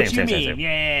see what you mean. Same.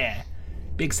 Yeah.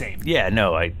 Big same. Yeah,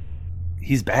 no,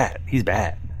 he's bad. He's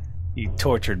bad. He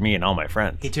tortured me and all my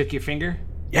friends. He took your finger?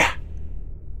 Yeah.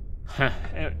 Huh.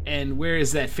 And where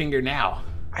is that finger now?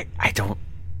 I don't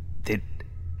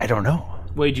know.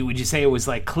 Would you say it was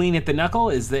like clean at the knuckle?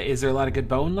 Is there a lot of good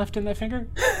bone left in that finger?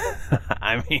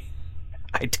 I mean,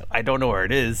 I don't know where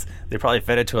it is. They probably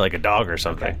fed it to like a dog or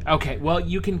something. Okay. Well,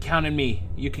 you can count on me.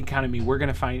 We're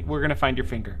gonna find your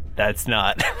finger. That's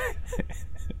not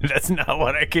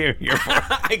what I came here for.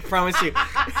 I promise you.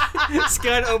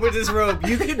 Scud opens his robe.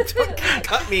 You can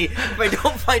cut me if I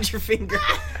don't find your finger.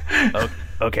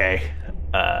 Okay.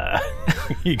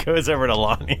 He goes over to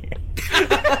Lonnie.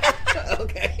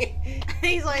 Okay.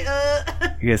 He's like,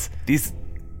 He goes,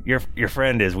 your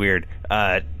friend is weird.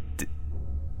 They're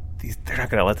not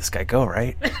gonna let this guy go,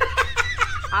 right?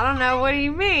 I don't know. What do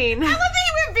you mean? I love that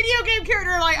you went video game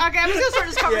character. Like, okay, I'm just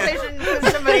gonna start this conversation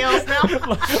with somebody else now.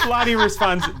 Lonnie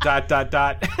responds, ... I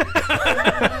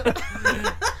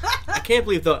can't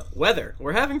believe the weather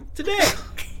we're having today.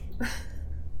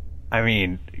 I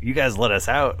mean, you guys let us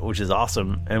out, which is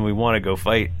awesome, and we want to go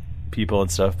fight people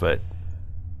and stuff, but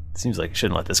it seems like you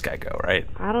shouldn't let this guy go, right?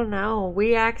 I don't know.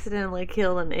 We accidentally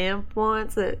killed an imp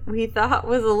once that we thought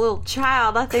was a little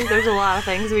child. I think there's a lot of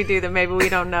things we do that maybe we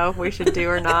don't know if we should do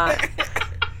or not.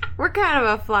 We're kind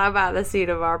of a fly by the seat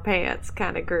of our pants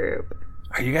kind of group.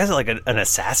 Are you guys like an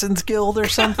assassin's guild or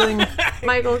something?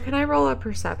 Michael, can I roll a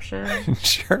perception?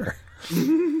 Sure.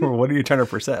 What are you trying to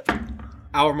percept?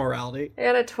 Our morality. I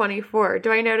got a 24.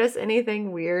 Do I notice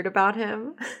anything weird about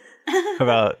him?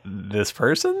 About this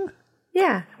person?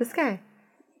 Yeah, this guy.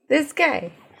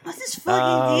 What's his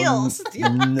fucking deal?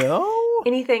 No.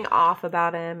 Anything off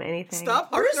about him? Anything?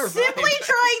 Stop. We're simply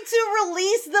trying to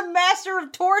release the master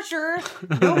of torture.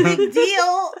 No big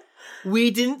deal.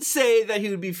 We didn't say that he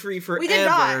would be free forever. We did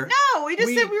not. No, we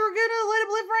just said we were gonna let him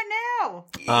live right now.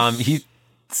 He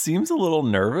seems a little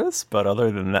nervous, but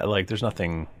other than that, like, there's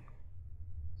nothing.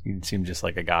 He seemed just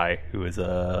like a guy who is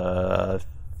a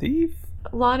thief.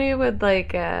 Lonnie would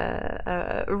like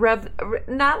rub,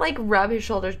 not like rub his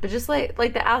shoulders, but just like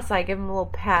the outside, give him a little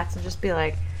pats and just be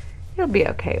like, "It'll be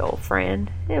okay, old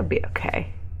friend. It'll be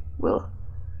okay. We'll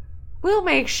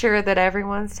make sure that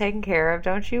everyone's taken care of.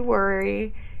 Don't you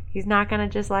worry. He's not gonna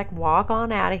just like walk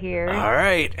on out of here. All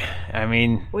right. I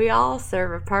mean, we all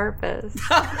serve a purpose."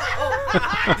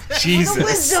 Jesus.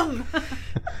 Wisdom.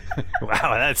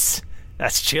 Wow,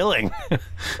 that's chilling.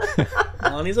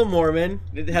 Lonnie's a Mormon.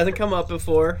 It hasn't come up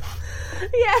before.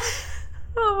 Yeah.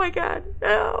 Oh my God.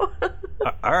 No.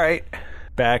 All right.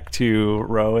 Back to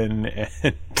Rowan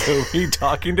and Toby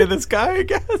talking to this guy, I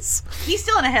guess. He's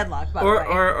still in a headlock, by the way.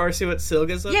 Or see what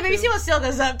Silga's up to. Yeah, maybe see what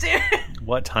Silga's up to.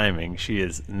 What timing? She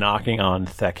is knocking on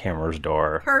Theckhammer's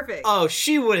door. Perfect. Oh,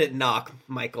 she wouldn't knock,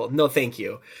 Michael. No, thank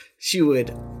you. She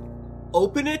would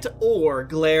open it or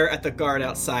glare at the guard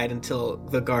outside until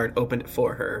the guard opened it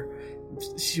for her.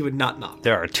 She would not knock.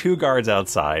 There are two guards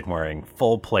outside wearing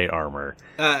full plate armor.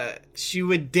 She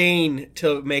would deign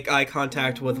to make eye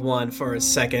contact with one for a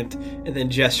second and then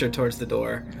gesture towards the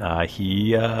door.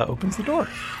 He opens the door.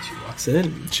 She walks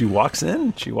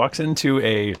in. She walks into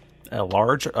a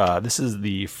large, this is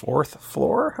the 4th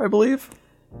floor, I believe.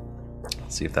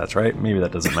 Let's see if that's right. Maybe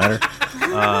that doesn't matter.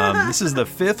 This is the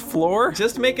 5th floor.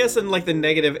 Just make us in like the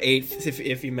 -8th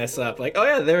if you mess up. Like, oh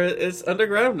yeah, there it's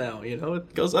underground now. You know,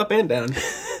 it goes up and down.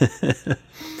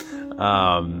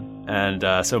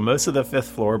 So most of the 5th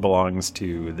floor belongs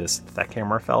to this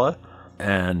Thekhammer fella.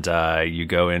 And you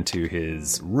go into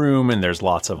his room, and there's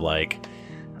lots of there's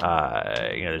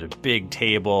a big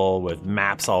table with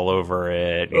maps all over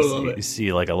it. You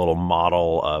see like a little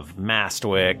model of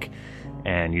Mastwick,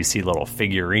 and you see little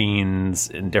figurines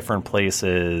in different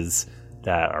places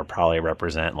that are probably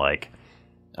represent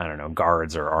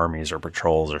guards or armies or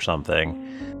patrols or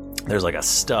something. There's like a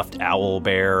stuffed owl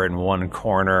bear in one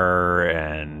corner,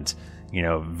 and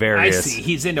various. I see.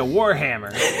 He's into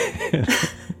Warhammer.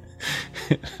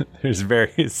 There's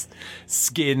various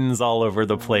skins all over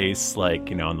the place,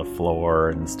 on the floor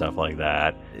and stuff like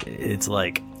that. It's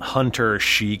like hunter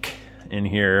chic in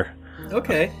here.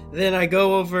 Okay. Then I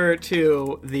go over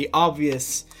to the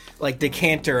obvious,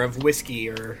 decanter of whiskey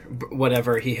or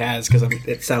whatever he has, because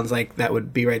it sounds like that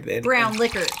would be right there. Brown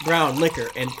liquor. Brown liquor,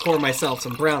 and pour myself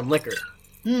some brown liquor.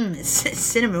 It's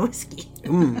cinnamon whiskey.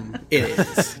 It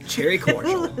is cherry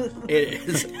cordial. It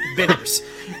is bitters.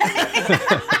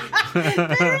 Bitters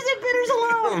and bitters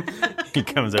alone. He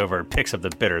comes over and picks up the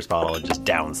bitters bottle and just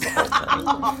downs the whole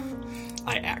thing.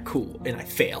 I act cool, and I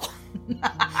fail.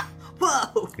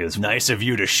 Whoa. It's nice of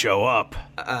you to show up.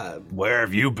 Where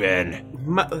have you been?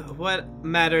 What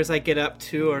matters I get up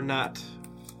to are not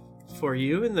for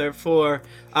you, and they're for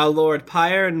our Lord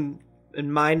Pyre and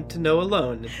mine to know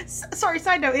alone. Sorry,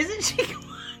 side note, isn't she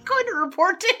going to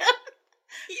report to him?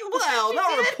 Well,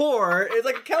 not report. It's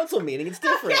like a council meeting. It's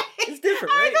different. Okay. It's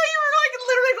different, right? I thought you were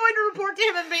literally going to report to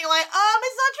him and being like,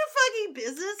 it's not your fucking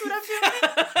business what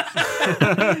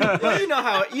I'm doing. Well, you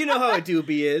know how a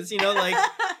doobie is.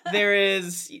 There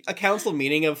is a council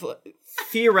meeting of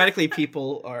theoretically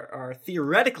people are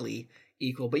theoretically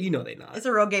equal, but they're not. It's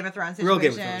a real Game of Thrones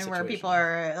situation where people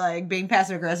are being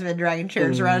passive aggressive and dragging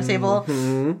chairs around a table.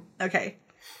 Okay.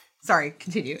 Sorry,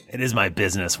 continue. It is my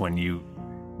business when you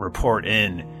report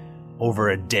in over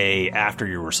a day after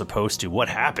you were supposed to. What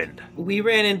happened? We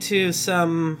ran into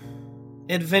some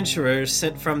adventurers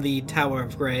sent from the Tower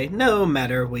of Grey. No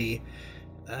matter, we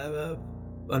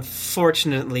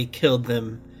unfortunately killed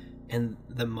them in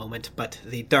the moment, but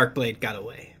the Darkblade got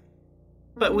away.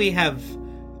 But we have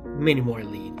many more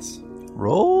leads.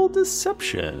 Roll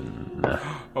deception.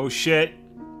 Oh shit.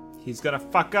 He's gonna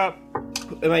fuck up.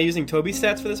 Am I using Toby's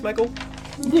stats for this, Michael?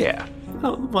 Yeah.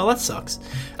 Oh, well, that sucks.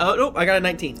 Oh, nope, I got a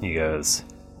 19. He goes,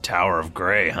 Tower of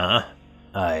Grey, huh?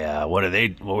 What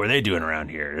were they doing around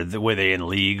here? Were they in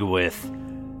league with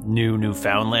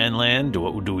Newfoundland land?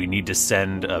 Do we need to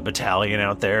send a battalion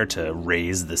out there to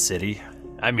raise the city?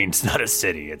 I mean, it's not a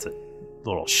city, it's a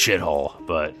little shithole,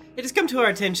 but... It has come to our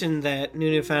attention that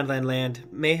Newfoundland land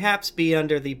mayhaps be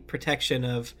under the protection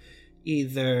of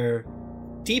either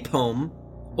Deepholm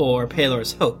or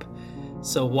Palor's Hope.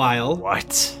 So while...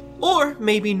 What? Or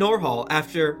maybe Norhall,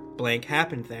 after blank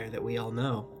happened there that we all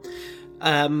know.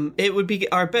 It would be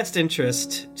our best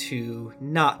interest to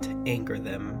not anger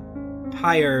them.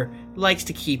 Pyre likes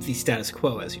to keep the status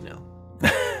quo, as you know.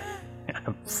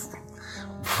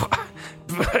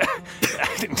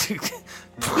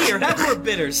 Here, have more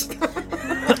bitters.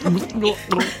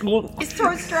 His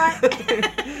throat's dry.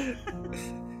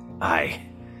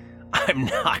 I'm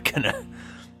not gonna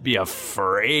be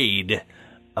afraid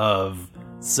of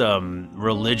some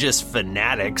religious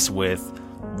fanatics with,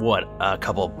 a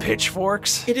couple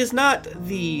pitchforks? It is not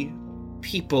the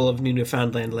people of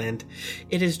Newfoundland land.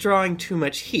 It is drawing too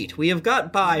much heat. We have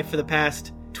got by for the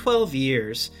past 12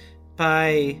 years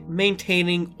by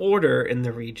maintaining order in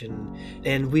the region,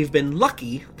 and we've been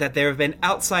lucky that there have been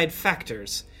outside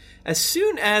factors. As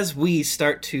soon as we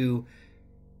start to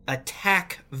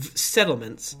attack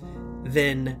settlements,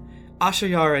 then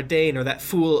Ashayara Dane or that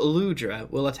fool Eludra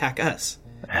will attack us.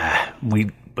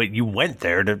 But you went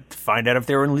there to find out if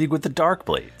they were in league with the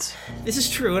Darkblades. This is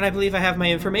true, and I believe I have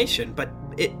my information, but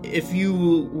if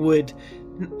you would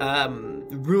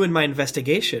ruin my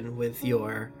investigation with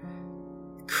your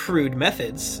crude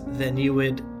methods, then you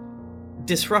would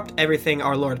disrupt everything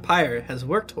our Lord Pyre has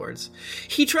worked towards.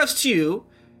 He trusts you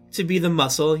to be the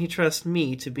muscle, he trusts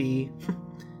me to be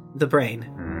the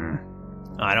brain.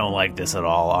 I don't like this at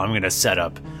all. I'm going to set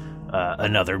up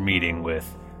another meeting with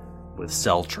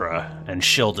Seltra, and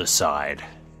she'll decide.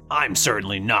 I'm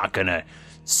certainly not going to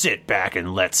sit back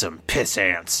and let some piss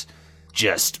ants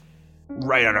just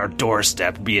right on our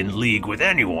doorstep be in league with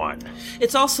anyone.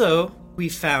 It's also, we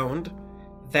found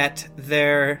that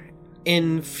their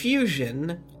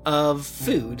infusion of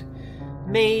food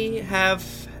may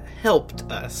have helped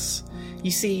us.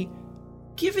 You see,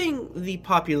 giving the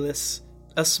populace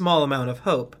a small amount of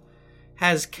hope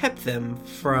has kept them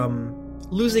from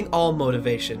losing all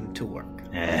motivation to work.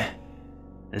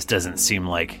 This doesn't seem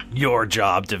like your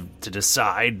job to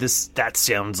decide. That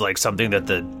sounds like something that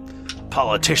the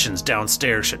politicians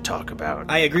downstairs should talk about.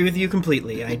 I agree with you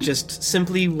completely. I just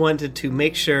simply wanted to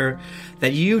make sure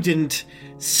that you didn't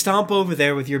stomp over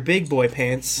there with your big boy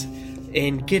pants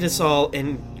and get us all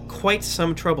in quite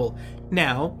some trouble.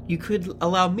 Now, you could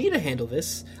allow me to handle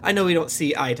this. I know we don't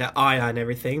see eye to eye on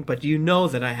everything, but you know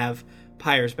that I have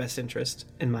Pyre's best interest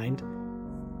in mind.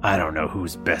 I don't know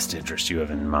whose best interest you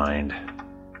have in mind.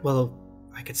 Well,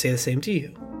 I could say the same to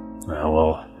you.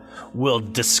 Well, we'll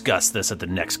discuss this at the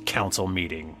next council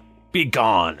meeting. Be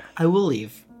gone. I will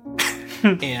leave.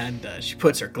 And she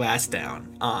puts her glass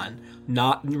down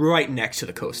not right next to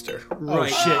the coaster.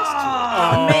 Right shit.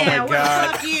 Oh, man, my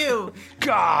God. fuck you.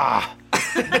 Gah!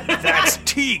 That's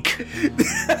teak.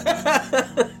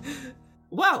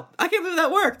 Wow, I can't believe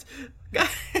that worked.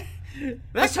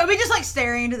 Was Toby just like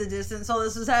staring into the distance while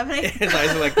this was happening? His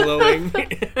eyes are like glowing.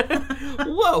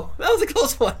 Whoa, that was a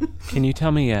close one. Can you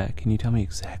tell me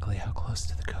exactly how close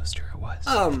to the coaster it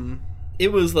was?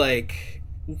 It was like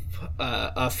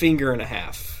a finger and a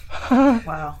half.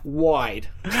 Wow. Wide,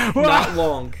 not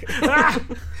long.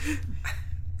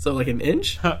 So like an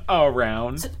inch?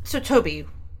 Around. So Toby,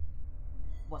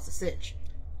 what's the sitch?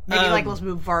 Maybe let's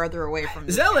move farther away from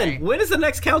this Zelen, guy. when is the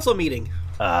next council meeting?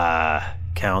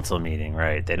 Council meeting,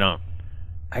 right? They don't.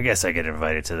 I guess I get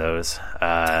invited to those.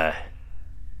 I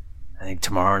think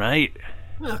tomorrow night.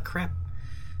 Oh crap.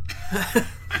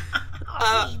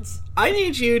 I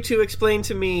need you to explain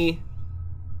to me,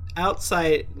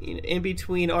 outside, in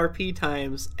between RP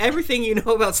times, everything you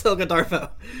know about Silgadarvo.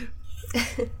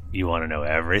 You want to know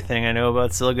everything I know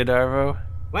about Silgadarvo?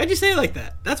 Why'd you say it like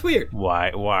that? That's weird.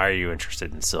 Why are you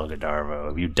interested in Silgadarvo?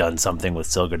 Have you done something with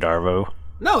Silgadarvo?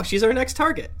 No, she's our next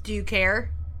target. Do you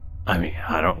care? I mean,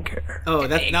 I don't care. Oh,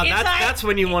 that's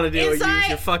when you want to use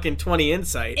your fucking 20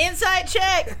 insight. Insight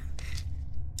check.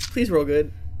 Please roll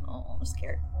good. Oh, I'm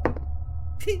scared.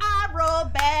 I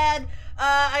rolled bad.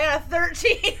 I got a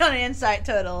 13 on insight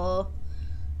total.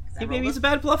 Maybe he's a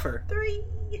bad bluffer. 3.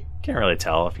 Can't really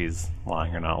tell if he's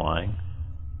lying or not lying.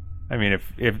 I mean,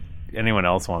 if anyone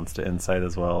else wants to insight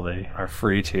as well, they are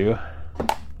free to.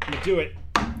 Do it.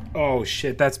 Oh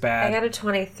shit, that's bad. I got a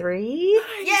 23.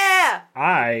 Yeah.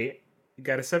 I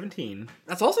got a 17.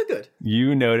 That's also good.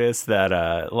 You notice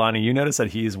that, Lonnie,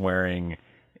 he's wearing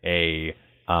a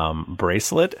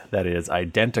bracelet that is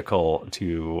identical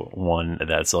to one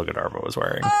that Silgadarvo was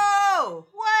wearing. Oh,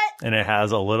 what? And it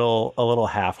has a little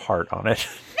half heart on it.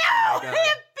 No, they have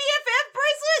BFF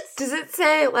bracelets. Does it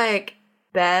say like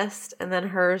best and then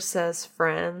hers says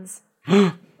friends?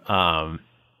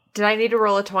 Did I need to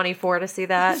roll a 24 to see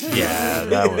that? Yeah,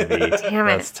 that would be. Damn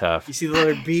it. That's tough. You see the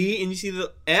letter B and you see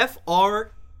the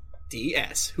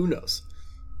FRDS. Who knows?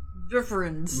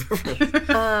 Difference.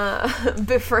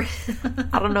 Bifferin.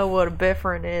 I don't know what a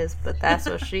Bifferin is, but that's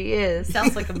what she is.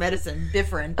 Sounds like a medicine.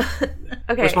 Different.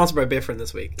 Okay. We're sponsored by Bifferin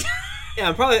this week. Yeah,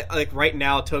 I'm probably like right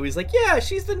now. Toby's like, yeah,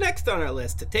 she's the next on our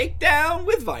list to take down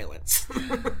with violence.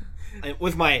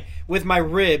 with my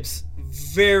ribs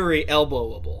very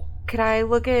elbowable. Could I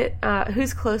look at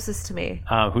who's closest to me?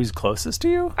 Who's closest to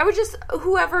you? I would just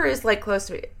whoever is like close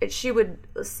to me. She would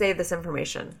say this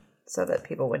information so that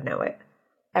people would know it.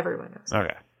 Everyone knows.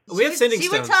 Okay. We have sending She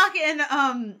stones. would talk in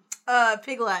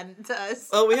Pig Latin to us.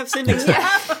 Oh, we have sending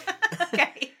stones.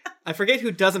 Okay. I forget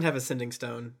who doesn't have a sending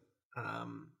stone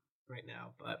right now,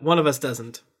 but one of us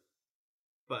doesn't.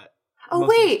 But oh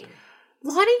wait,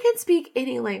 Lonnie can speak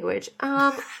any language.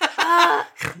 I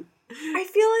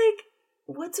feel like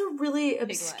what's a really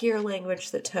obscure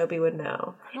language that Toby would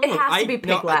know? It has to be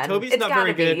Pig Latin. Toby's it's not gotta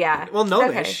very good. Be, yeah. Well,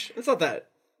 Gnomish. Okay. It's not that.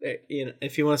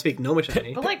 If you want to speak Gnomish,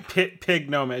 honey. But like Pig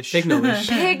Gnomish. Pig Gnomish.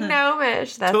 Pig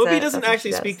Gnomish. That's Toby it. doesn't That's what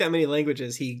actually she speak does. that many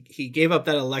languages. He gave up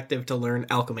that elective to learn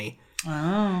alchemy.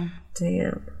 Oh.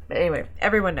 Damn. But anyway,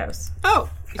 everyone knows. Oh,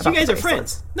 you About guys the are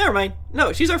friends. Never mind.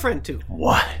 No, she's our friend too.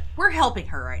 What? We're helping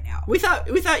her right now. We thought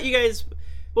you guys.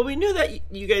 Well, we knew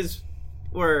that you guys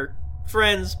were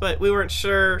friends, but we weren't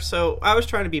sure. So I was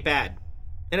trying to be bad,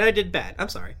 and I did bad. I'm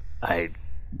sorry.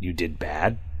 You did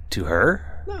bad to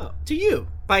her? No, to you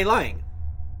by lying.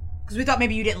 Because we thought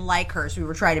maybe you didn't like her, so we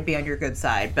were trying to be on your good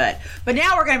side. But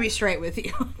now we're going to be straight with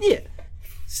you. Yeah.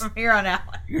 From here on out.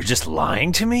 You're just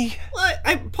lying to me? Well,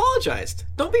 I apologized.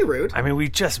 Don't be rude. I mean, we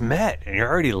just met, and you're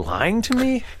already lying to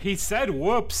me? He said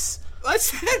whoops. I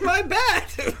said my bad.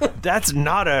 That's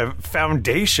not a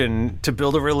foundation to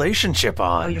build a relationship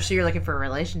on. Oh, so you're looking for a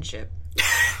relationship.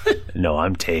 No,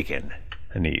 I'm taken.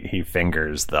 And he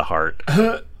fingers the heart.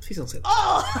 Please don't say that.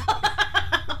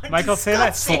 Oh, Michael, say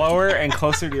that slower and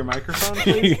closer to your microphone,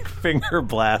 He please. finger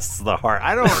blasts the heart.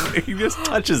 I don't. He just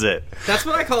touches it. That's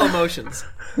what I call emotions.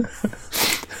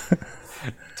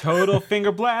 Total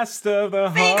finger blast of the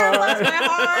heart.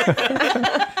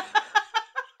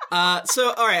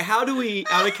 So, all right, how do we,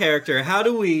 out of character,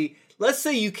 let's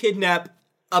say you kidnap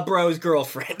a bro's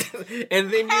girlfriend, and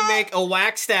then you make a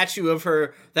wax statue of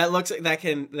her that looks like that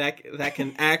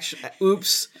can actually.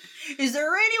 Oops. Is there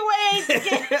any way to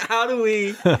get? How do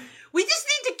we? We just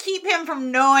need to keep him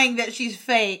from knowing that she's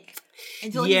fake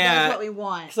until he does what we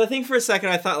want. So I think for a second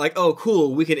I thought like, oh,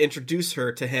 cool, we could introduce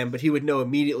her to him, but he would know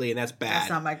immediately, and that's bad. That's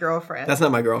not my girlfriend. That's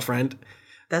not my girlfriend.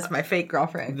 That's my fake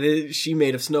girlfriend. She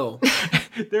made of snow.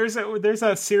 There's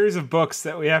a series of books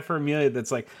that we have for Amelia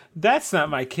that's like, that's not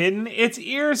my kitten. Its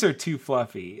ears are too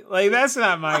fluffy. Like, that's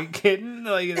not my kitten.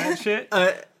 Like, that shit.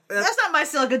 That's not my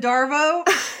Silka Darvo.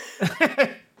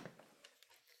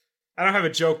 I don't have a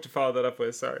joke to follow that up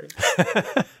with. Sorry.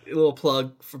 A little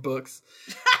plug for books.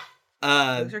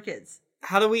 Books are kids.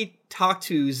 How do we talk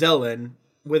to Zelen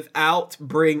without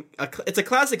it's a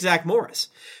classic Zach Morris.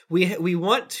 We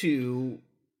want to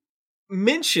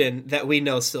mention that we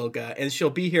know Silga and she'll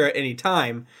be here at any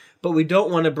time, but we don't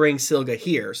want to bring Silga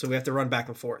here, so we have to run back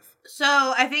and forth. So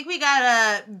I think we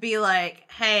gotta be like,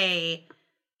 hey,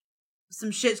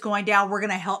 some shit's going down. We're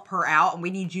gonna help her out, and we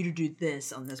need you to do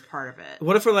this on this part of it.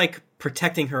 What if we're like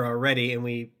protecting her already, and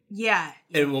we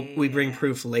we bring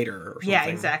proof later or something? Yeah,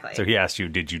 exactly. So he asked you,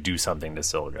 did you do something to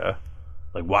Silga?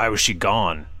 Like, why was she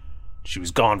gone? She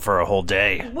was gone for a whole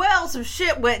day. Well, some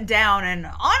shit went down, and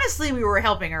honestly, we were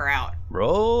helping her out.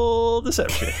 Roll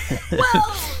deception.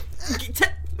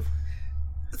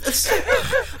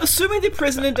 Assuming the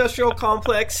prison industrial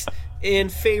complex in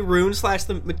Faerun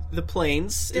 / the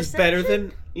plains is better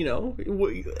than, He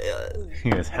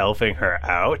was helping her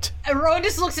out. And Rowan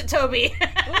just looks at Toby.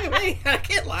 Wait, I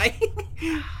can't lie.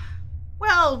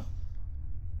 Well,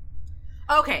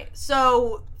 okay,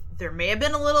 so there may have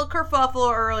been a little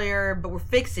kerfuffle earlier, but we're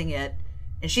fixing it,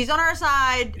 and she's on our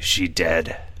side. Is she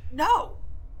dead? No,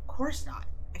 of course not.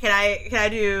 Can I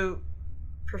do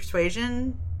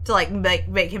persuasion to like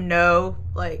make him know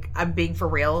like I'm being for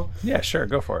real? Yeah, sure,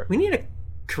 go for it. We need a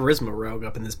charisma rogue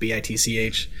up in this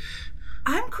BITCH.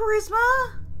 I'm charisma?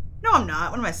 No, I'm not.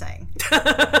 What am I saying?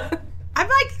 I'm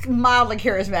like mildly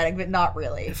charismatic, but not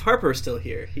really. If Harper's still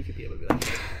here, he could be able to be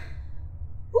like,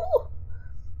 ooh.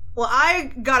 Well,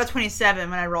 I got a 27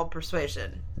 when I rolled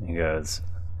persuasion. He goes,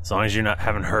 as long as you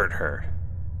haven't hurt her.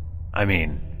 I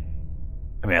mean,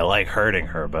 I like hurting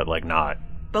her, but like not.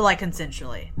 But like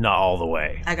consensually. Not all the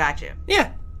way. I got you.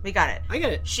 Yeah. We got it. I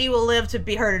get it. She will live to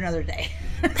be hurt another day.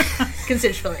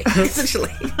 Consensually.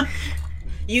 Consensually.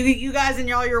 You guys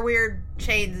and all your weird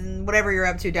chains and whatever you're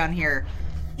up to down here,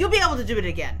 you'll be able to do it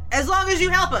again. As long as you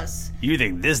help us. You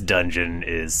think this dungeon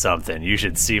is something. You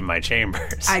should see my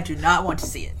chambers. I do not want to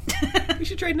see it. We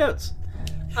should trade notes.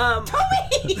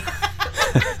 Toby! Toby's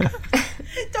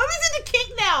into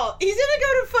kink now. He's gonna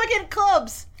go to fucking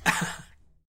clubs.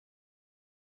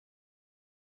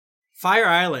 Fire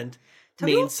Island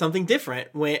means something different.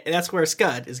 That's where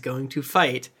Scud is going to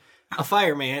fight a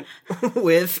fireman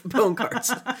with bone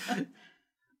cards.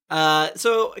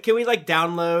 So can we like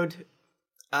download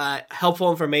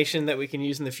helpful information that we can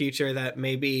use in the future that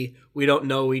maybe we don't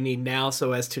know we need now,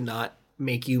 so as to not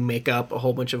make you make up a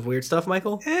whole bunch of weird stuff,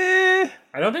 Michael? I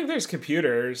don't think there's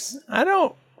computers. I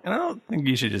don't think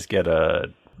you should just get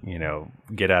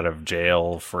get out of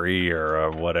jail free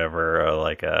or whatever,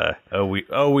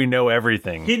 we know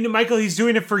everything. Michael, he's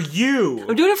doing it for you.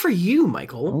 I'm doing it for you,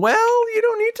 Michael. Well, you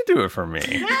don't need to do it for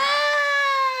me.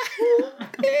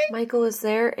 Michael, is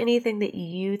there anything that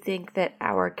you think that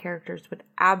our characters would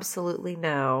absolutely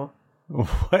know?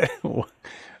 What?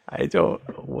 I don't.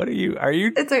 What are you? Are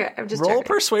you? It's okay. I'm just roll checking.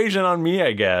 Persuasion on me,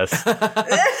 I guess.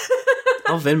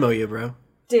 I'll Venmo you, bro.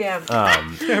 Damn.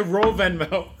 Roll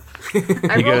Venmo.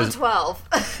 I rolled a 12.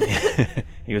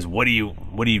 He goes, What do you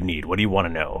need? What do you want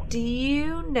to know? Do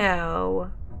you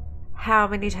know how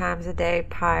many times a day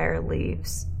Pyre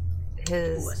leaves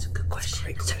his That's a good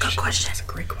question. That's a good question. That's a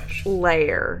great question.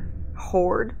 lair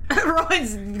hoard?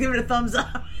 Rowan's giving it a thumbs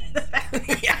up.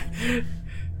 Yeah.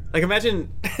 Like,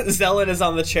 imagine Zelen is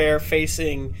on the chair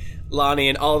facing Lonnie,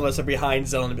 and all of us are behind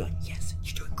Zelen and be like, yes,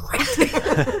 you're doing great.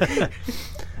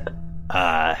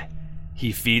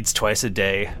 He feeds twice a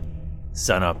day,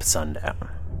 sun up, sundown.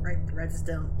 Write this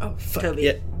down. Oh, fuck. Toby.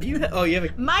 Yeah. You have a...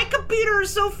 My computer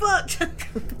is so fucked.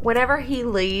 Whenever he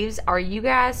leaves, are you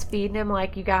guys feeding him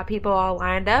like you got people all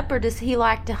lined up, or does he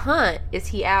like to hunt? Is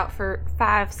he out for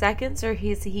 5 seconds, or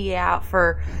is he out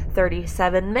for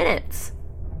 37 minutes?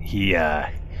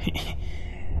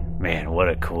 Man, what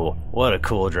a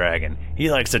cool dragon. He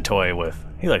likes to toy with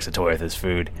his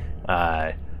food.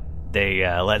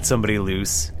 They let somebody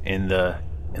loose in the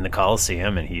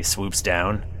Colosseum, and he swoops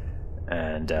down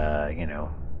and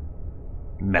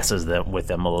messes with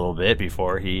them a little bit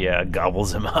before he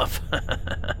gobbles them up.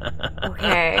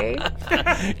 Okay.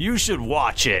 You should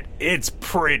watch it. It's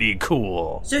pretty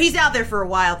cool. So he's out there for a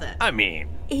while then. I mean,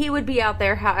 He would be out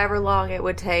there however long it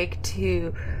would take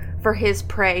for his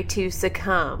prey to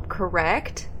succumb,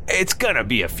 correct? it's gonna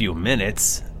be a few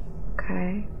minutes.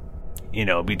 Okay.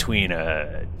 Between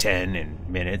 10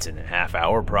 minutes and a half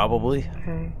hour probably.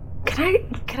 Okay.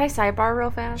 Can I sidebar real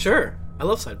fast? Sure. I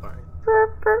love sidebarring.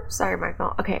 Sorry,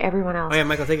 Michael. Okay, everyone else. Oh yeah,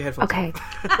 Michael, take your headphones Okay.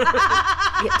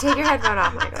 off. Yeah, take your headphone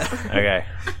off, Michael. Okay.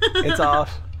 It's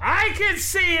off. I can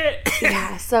see it!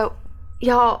 Yeah, so,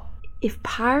 y'all, if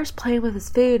Pyre's playing with his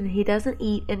food and he doesn't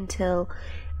eat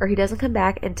he doesn't come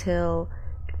back until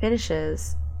it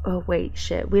finishes. Oh, wait,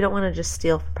 shit. We don't want to just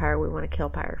steal from Pyre. We want to kill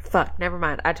Pyre. Fuck, never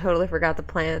mind. I totally forgot the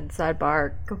plan.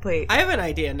 Sidebar complete. I have an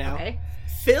idea now. Okay.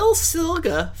 Fill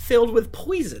Silga filled with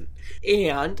poison.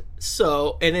 And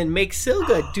then make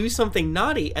Silga do something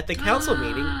naughty at the council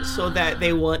meeting so that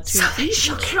they want to eat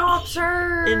She chomps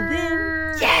her. And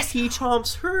then he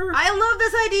chomps her. I love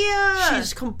this idea.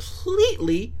 She's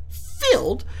completely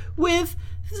filled with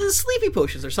the sleepy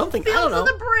potions or something. I don't know.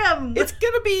 To the brim. It's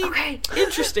gonna be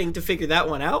interesting to figure that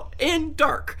one out, and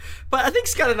dark. But I think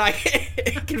Scott and I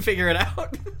can figure it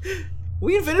out.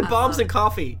 We invented bombs and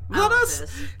coffee. Was that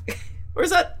us? Or is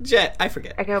that Jet? I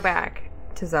forget. I go back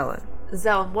to Zelen.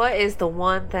 Zelen, what is the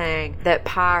one thing that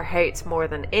Pyre hates more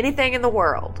than anything in the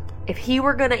world? If he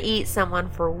were going to eat someone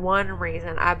for one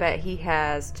reason, I bet he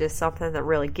has just something that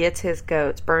really gets his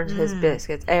goats, burns his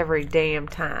biscuits every damn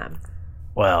time.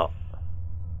 Well,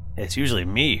 it's usually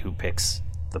me who picks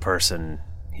the person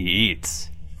he eats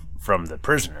from the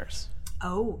prisoners.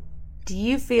 Oh. Do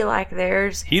you feel like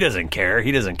there's... He doesn't care.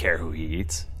 He doesn't care who he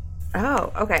eats.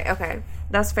 Oh, okay.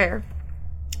 That's fair.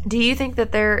 Do you think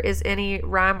that there is any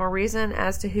rhyme or reason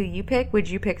as to who you pick? Would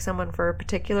you pick someone for a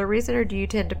particular reason, or do you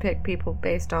tend to pick people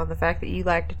based on the fact that you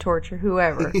like to torture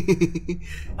whoever?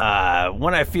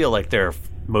 When I feel like they're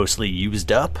mostly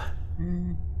used up,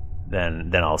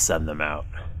 then I'll send them out.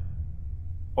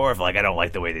 Or if I don't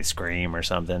like the way they scream or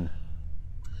something.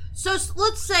 So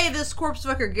let's say this corpse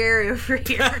fucker Gary over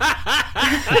here.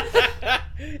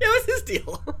 It was his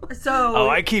deal. So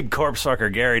I keep corpse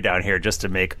fucker Gary down here just to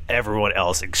make everyone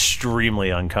else extremely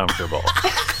uncomfortable.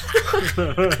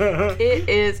 It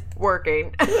is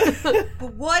working.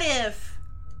 But what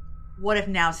if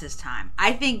now's his time?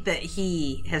 I think that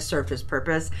he has served his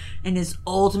purpose, and his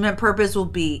ultimate purpose will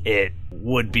be... It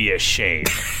would be a shame.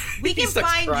 We can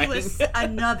find you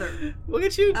another. Look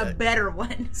at you. A better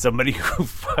one. Somebody who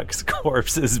fucks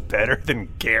corpses better than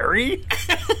Gary?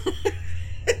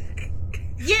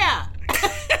 Yeah.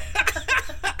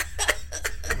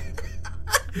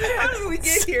 How did we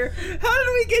get here? How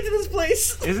did we get to this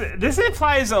place? This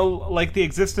implies the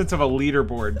existence of a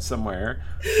leaderboard somewhere.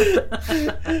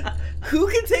 Who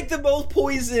can take the most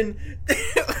poison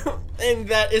and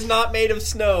that is not made of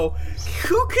snow?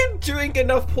 Who can drink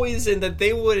enough poison that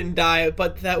they wouldn't die,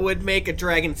 but that would make a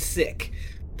dragon sick?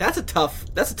 That's a tough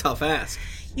ask.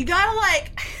 You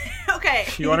gotta okay.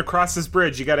 You want to cross this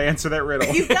bridge, you gotta answer that riddle.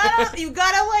 You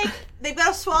gotta they've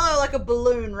gotta swallow like a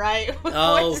balloon, right? With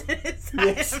poison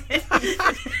inside.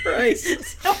 Right.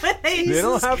 So when They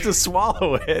don't have to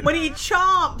swallow it. When he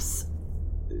chomps,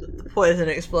 the poison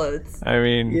explodes. I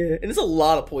mean... Yeah, and it's a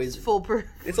lot of poison. Foolproof.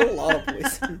 It's a lot of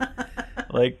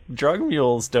poison. Drug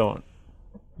mules don't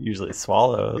usually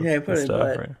swallow put it in stuff,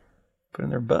 butt. right? Put it in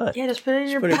their butt. Yeah, just put it in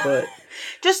your Put it butt.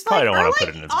 Just Probably don't want to put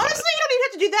it in his butt. honestly, you don't even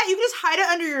have to do that. You can just hide it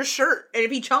under your shirt, and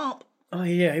if he chomp, Oh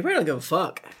yeah, he probably don't give a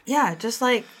fuck. yeah, just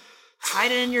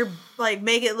hide it in your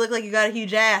make it look like you got a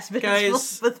huge ass, but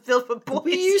Guys, it's filled with poison.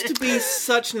 We used to be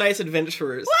such nice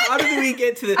adventurers. How did we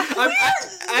get to this? We're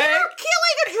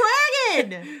killing a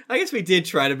dragon. I guess we did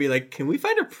try to be can we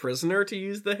find a prisoner to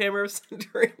use the Hammer of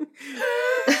Sundering?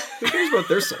 Who cares about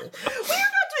their soul? We're not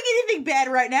doing anything bad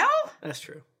right now. That's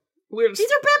true. These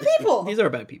are bad people. These are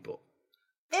bad people.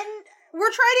 And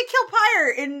we're trying to kill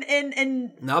Pyre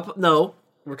and No,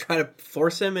 we're trying to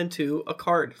force him into a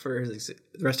card for the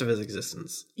rest of his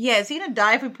existence. yeah, is he gonna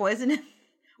die if we poison him?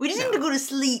 We just need to go to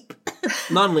sleep.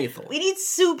 Non-lethal. We need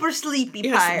super sleepy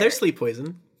Yes, Pyre. there's sleep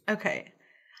poison. Okay.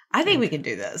 I think we can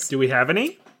do this. Do we have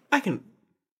any? I can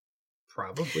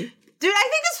probably. Dude, I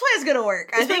think this plan's gonna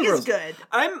work. I think it's good.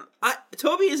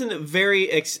 Toby isn't a very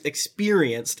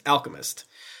experienced alchemist,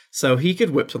 so he could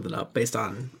whip something up based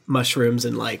on mushrooms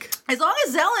and As long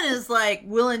as Zelen is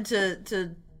willing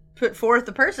to put forth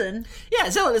the person. Yeah,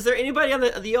 Zelen, is there anybody on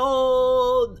the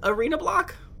old arena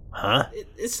block? Huh?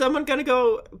 Is someone gonna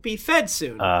go be fed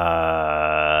soon?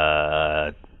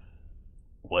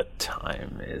 What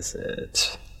time is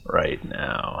it right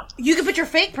now? You can put your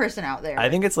fake person out there.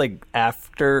 I think it's like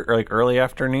after, or like early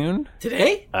afternoon.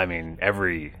 Today? I mean,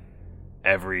 every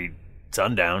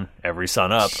sundown, every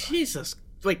sun up. Jesus.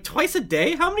 Like twice a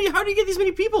day? How do you get these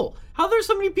many people? How are there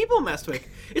so many people in Mastwick?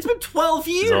 It's been 12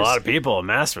 years. There's a lot of people in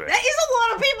Mastwick. That is a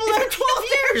lot of people. It's been 12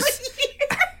 years.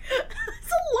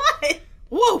 That's a lot.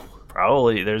 Whoa.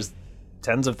 Probably there's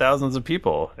tens of thousands of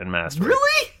people in Mastwick.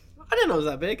 Really? I didn't know it was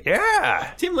that big.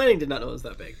 Yeah. Tim Lanning did not know it was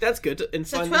that big. That's good.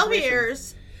 So 12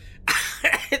 years.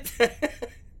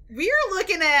 We are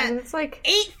looking at it's like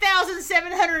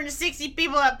 8,760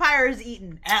 people that Pyre's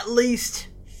eaten. At least.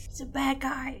 He's a bad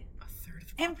guy.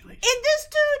 And this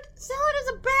dude, Zelen is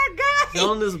a bad guy.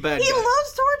 Zelen is a bad guy. He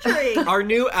loves torturing. Our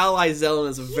new ally Zelen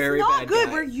is a very He's not bad good.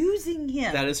 guy. We're using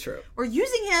him. That is true. We're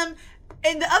using him.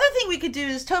 And the other thing we could do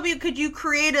is, Toby, could you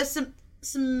create a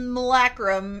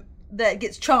simulacrum that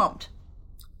gets chomped?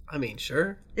 I mean,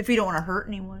 sure. If we don't want to hurt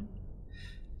anyone.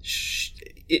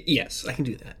 Yes, I can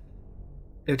do that.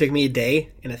 It would take me a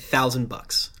day and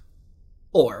 $1,000.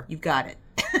 Or you've got it.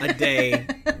 A day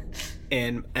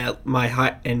and at my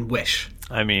height and wish.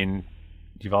 I mean,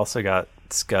 you've also got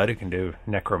Scud who can do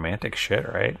necromantic shit,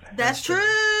 right? That's true.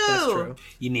 That's true.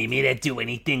 You need me to do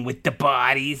anything with the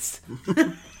bodies? Yeah,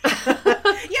 aren't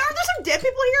there some dead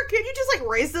people here? Could you just like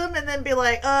raise them and then be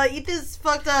like, eat this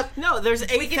fucked up? No, there's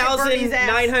We can burn his ass.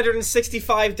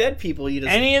 8,965 dead people. You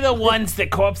just Any of the ones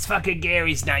that corpse fucking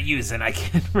Gary's not using, I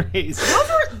can raise.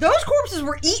 Those corpses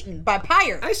were eaten by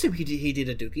Pyre. I assume he did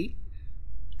a dookie.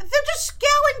 They're just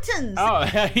skeletons.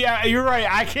 Oh, yeah, you're right.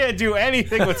 I can't do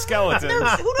anything with skeletons.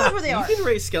 Who knows where they are? You can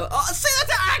raise skeletons. Oh, say that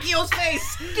to Akio's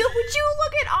face! Would you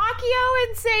look at Akio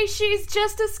and say she's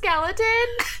just a skeleton?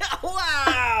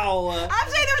 Wow! I'm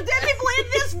saying there's dead people in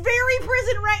this very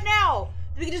prison right now.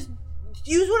 We can just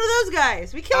use one of those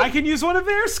guys. We killed. I can use one of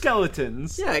their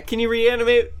skeletons. Yeah, can you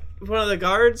reanimate one of the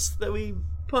guards that we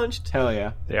punched? Hell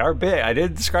yeah. They are big. I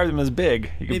did describe them as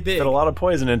big. You can big. fit a lot of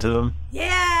poison into them.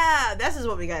 Yeah, this is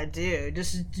what we gotta do.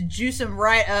 Just juice them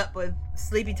right up with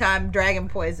Sleepy Time Dragon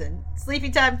Poison. Sleepy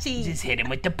Time tea. Just hit him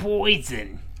with the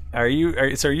poison. Are you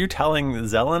telling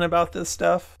Zelen about this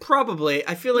stuff? Probably.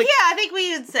 I feel like I think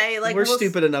we would say like we're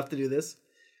stupid enough to do this.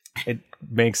 It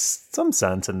makes some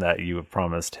sense in that you have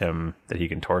promised him that he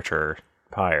can torture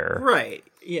Pyre. Right.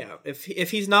 Yeah.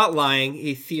 If he's not lying,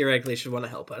 he theoretically should want to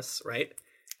help us, right?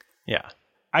 Yeah.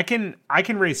 I can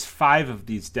raise 5 of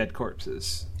these dead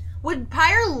corpses. Would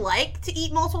Pyre like to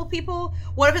eat multiple people?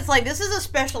 What if it's like, this is a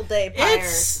special day, Pyre?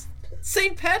 It's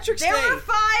St. Patrick's Day. There are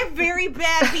 5 very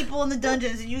bad people in the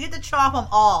dungeons, and you get to chop them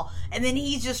all, and then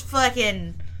he's just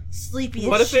fucking sleepy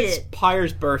What as if shit. it's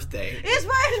Pyre's birthday? It's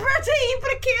Pyre's birthday. You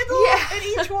put a candle in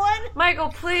each one. Michael,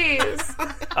 please.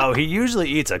 Oh, he usually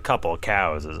eats a couple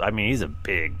cows. I mean, he's a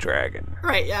big dragon.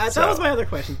 Right. Yeah. That was my other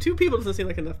question. 2 people doesn't seem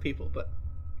like enough people, but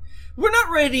we're not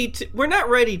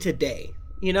ready today.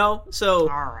 You know. So.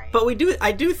 All right. But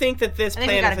I do think that this I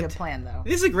think we got a good plan, though.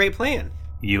 This is a great plan.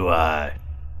 You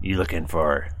looking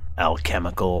for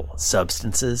alchemical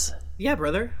substances? Yeah,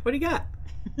 brother. What do you got?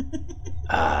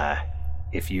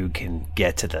 If you can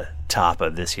get to the top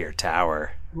of this here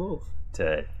tower, Whoa.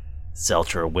 to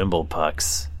Seltra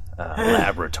Wimblepuck's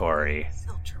laboratory,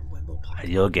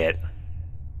 you'll get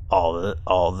all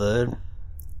the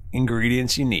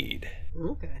ingredients you need.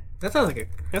 Okay, that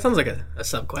sounds like a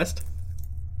sub quest.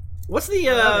 What's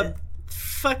the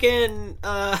fucking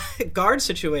guard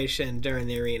situation during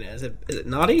the arena? Is it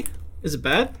naughty? Is it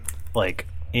bad? Like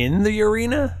in the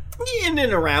arena? In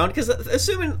and around, because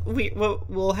assuming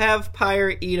we'll have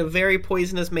Pyre eat a very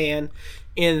poisonous man,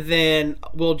 and then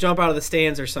we'll jump out of the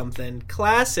stands or something,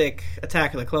 classic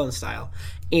Attack of the Clones style,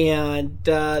 and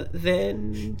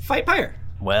then fight Pyre.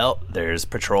 Well, there's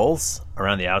patrols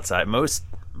around the outside.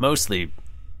 Mostly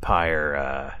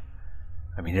Pyre.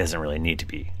 I mean, he doesn't really need to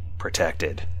be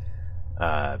protected,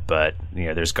 but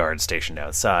there's guards stationed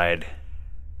outside.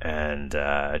 And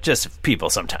just people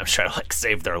sometimes try to like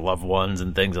save their loved ones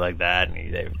and things like that,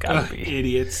 and they've got to be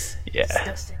idiots. Yeah,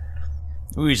 disgusting.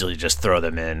 We usually just throw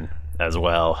them in as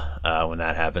well when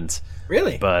that happens.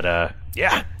 Really? But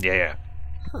yeah.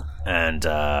 Huh. And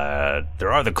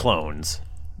there are the clones.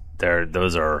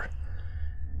 Those are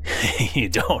you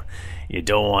don't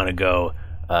want to go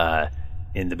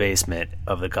in the basement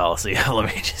of the Coliseum.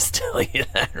 Let me just tell you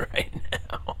that right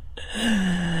now.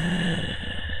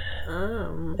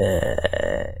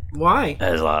 Why?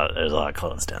 There's a lot of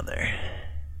clones down there,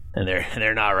 and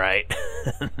they're not right.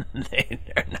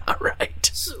 They're not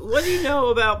right. So what do you know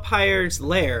about Pyre's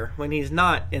lair when he's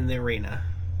not in the arena?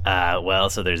 Well,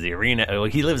 so there's the arena. Well,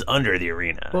 he lives under the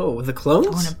arena. Whoa, the clones?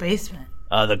 Oh, in a basement.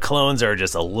 The clones are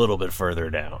just a little bit further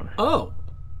down. Oh,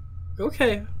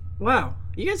 okay. Wow,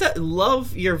 you guys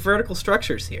love your vertical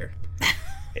structures here.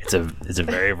 It's a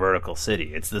very vertical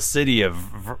city. It's the city of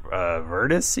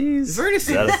vertices.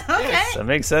 Vertices. Okay. That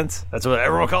makes sense. That's what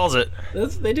everyone calls it.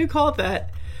 They do call it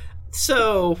that.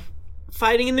 So,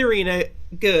 fighting in the arena,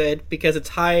 good, because it's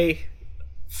high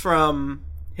from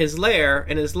his lair,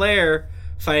 and his lair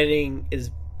fighting is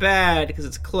bad because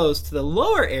it's close to the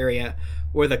lower area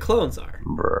where the clones are.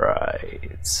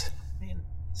 Right. Man,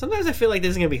 sometimes I feel like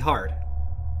this is going to be hard.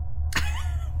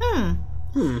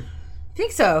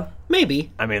 Think so.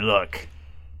 Maybe. I mean, look,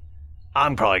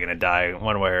 I'm probably going to die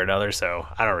one way or another, so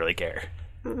I don't really care.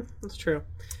 That's true.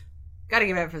 Gotta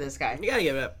give it up for this guy. You gotta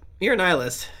give it up. You're a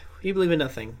nihilist. You believe in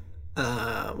nothing.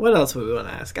 What else would we want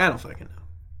to ask? I don't fucking know.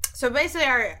 So basically,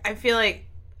 I feel like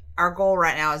our goal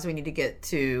right now is we need to get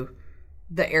to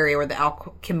the area where the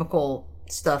alchemical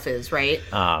stuff is, right?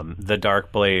 The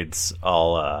Dark Blades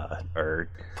all are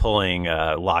pulling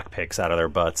lockpicks out of their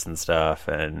butts and stuff,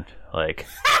 and like,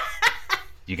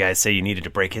 you guys say you needed to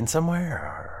break in somewhere,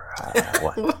 or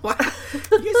what?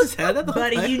 You guys just had that the whole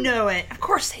Buddy, time? you know it. Of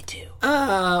course they do.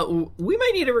 We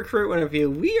might need to recruit one of you.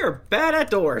 We are bad at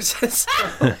doors.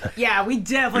 Yeah, we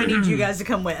definitely need you guys to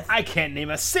come with. I can't name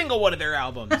a single one of their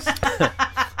albums.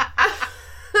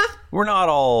 We're not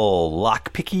all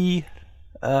lockpicky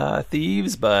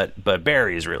thieves, but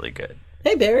Barry is really good.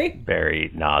 Hey, Barry.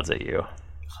 Barry nods at you.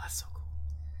 Oh, that's so cool.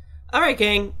 All right,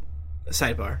 gang.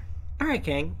 Sidebar. All right,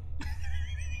 gang.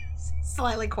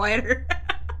 Slightly quieter.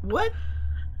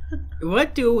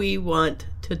 What do we want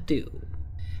to do?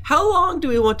 How long do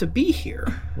we want to be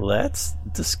here? Let's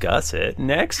discuss it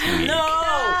next week.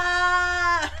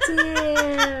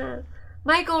 Damn.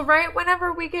 Michael, right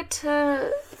whenever we get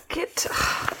to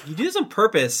You do this on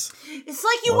purpose. It's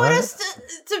like you want us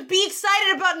to be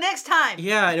excited about next time.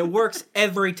 Yeah, and it works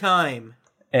every time.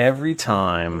 Every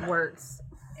time. It works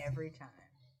every time.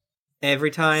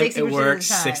 Every time 60% it works.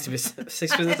 of the time.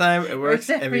 60% of the time it works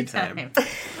every time.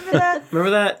 Remember that? Remember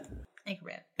that?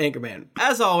 Anchorman. Anchorman.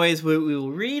 As always, we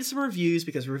will read some reviews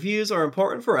because reviews are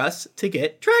important for us to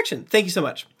get traction. Thank you so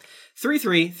much.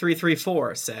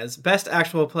 33334 says, best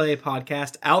actual play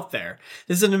podcast out there.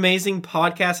 This is an amazing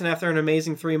podcast, and after an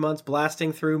amazing 3 months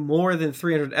blasting through more than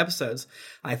 300 episodes,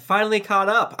 I finally caught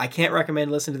up. I can't recommend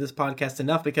listening to this podcast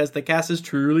enough because the cast is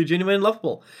truly genuine and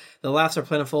lovable. The laughs are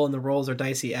plentiful and the rolls are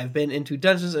dicey. I've been into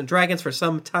Dungeons and Dragons for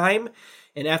some time,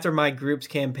 and after my group's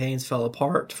campaigns fell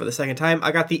apart for the second time,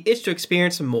 I got the itch to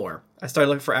experience some more. I started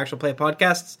looking for actual play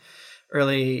podcasts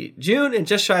early June, and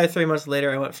just shy of 3 months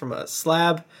later, I went from a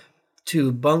slab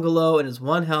to bungalow, and is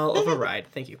one hell of a ride.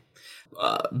 Thank you.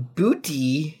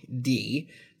 Booty D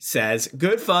says,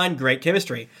 good fun, great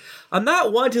chemistry. I'm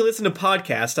not one to listen to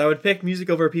podcasts. I would pick music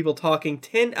over people talking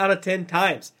 10 out of 10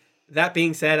 times. That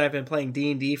being said, I've been playing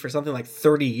D&D for something like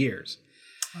 30 years.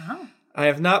 Wow. I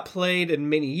have not played in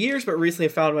many years, but recently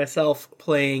found myself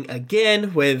playing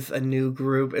again with a new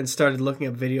group and started looking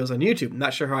up videos on YouTube.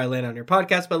 Not sure how I landed on your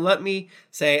podcast, but let me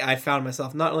say I found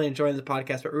myself not only enjoying the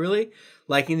podcast, but really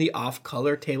liking the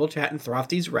off-color table chat and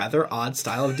Throfty's rather odd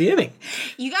style of DMing.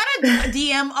 You gotta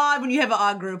DM odd when you have an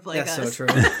odd group like That's us. so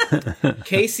true.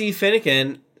 Casey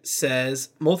Finnegan says,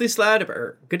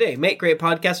 Multi-Sladber, good day, mate. Great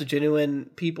podcast with genuine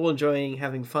people enjoying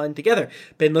having fun together.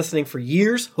 Been listening for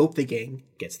years. Hope the gang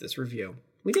gets this review.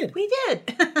 We did. We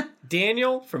did.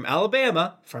 Daniel from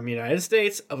Alabama, from United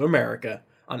States of America,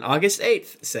 on August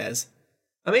 8th says,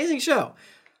 amazing show.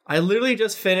 I literally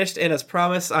just finished, and as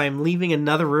promised, I am leaving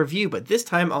another review, but this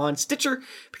time on Stitcher,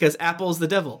 because Apple's the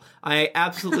devil. I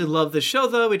absolutely love the show,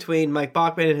 though, between Mike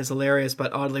Bachman and his hilarious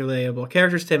but oddly relatable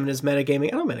characters, Tim and his metagaming.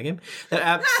 I don't metagame.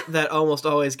 That almost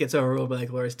always gets overruled by the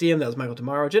glorious DM. That was Michael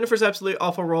Tomorrow. Jennifer's absolutely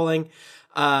awful rolling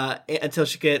until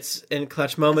she gets in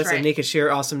clutch moments, That's right. and Nika's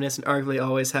sheer awesomeness and arguably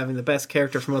always having the best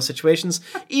character for most situations,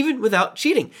 even without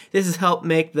cheating. This has helped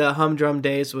make the humdrum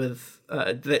days with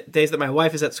the days that my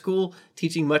wife is at school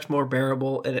teaching much more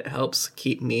bearable, and it helps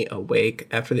keep me awake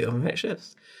after the overnight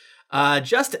shifts.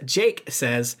 Just Jake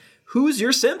says, who's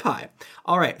your senpai?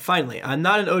 All right, finally. I'm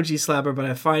not an OG slabber, but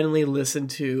I finally listened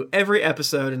to every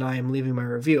episode, and I am leaving my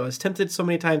review. I was tempted so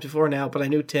many times before now, but I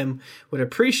knew Tim would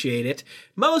appreciate it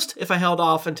most if I held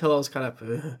off until I was caught up.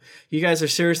 You guys are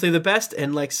seriously the best,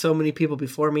 and like so many people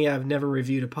before me, I've never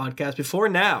reviewed a podcast before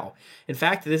now. In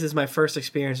fact, this is my first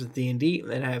experience with D&D,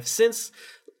 and I have since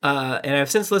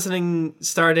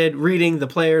started reading the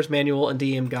player's manual and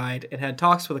DM guide, and had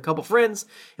talks with a couple friends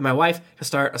and my wife to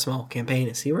start a small campaign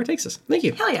and see where it takes us. Thank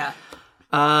you. Hell yeah.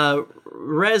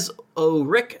 Rez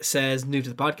O'Rick says, new to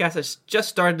the podcast, I just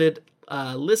started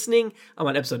listening. I'm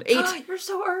on episode 8. Oh, you're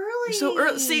so early. You're so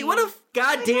early. See, what a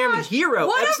goddamn hero.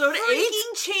 What episode a freaking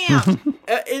 8. champ.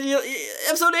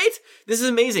 Episode 8. This is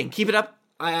amazing. Keep it up.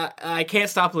 I can't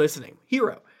stop listening.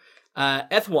 Hero.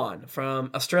 Ethwan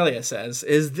from Australia says,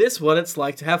 is this what it's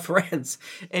like to have friends?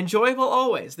 Enjoyable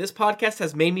always. This podcast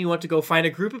has made me want to go find a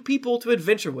group of people to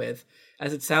adventure with,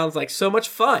 as it sounds like so much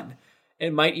fun.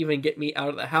 It might even get me out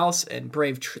of the house and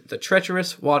brave the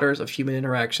treacherous waters of human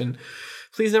interaction.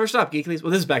 Please never stop, Geeklies.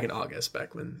 Well, this is back in August,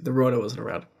 back when the Rona wasn't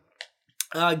around.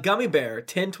 Gummy Bear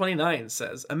 1029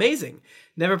 says, amazing.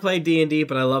 Never played D&D,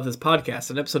 but I love this podcast.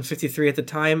 On episode 53 at the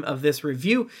time of this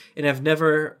review, and have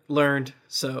never learned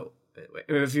so...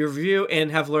 review and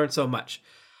have learned so much.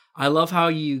 I love how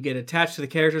you get attached to the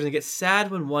characters and get sad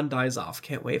when one dies off.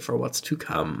 Can't wait for what's to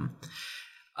come.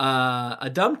 A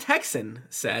dumb Texan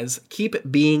says, keep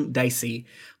being dicey.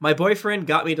 My boyfriend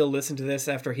got me to listen to this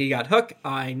after he got hooked.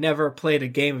 I never played a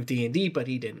game of D&D, but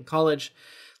he did in college.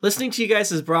 Listening to you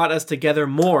guys has brought us together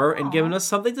more and given us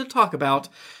something to talk about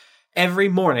every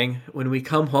morning when we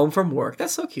come home from work.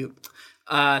 That's so cute.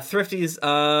 Thrifty's,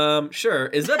 sure,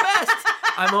 is the best.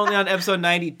 I'm only on episode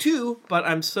 92, but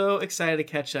I'm so excited to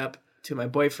catch up to my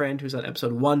boyfriend who's on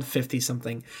episode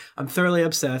 150-something. I'm thoroughly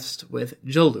obsessed with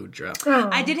Jaludra.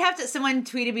 I did have to, someone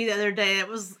tweeted me the other day, it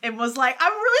was like,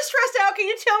 I'm really stressed out, can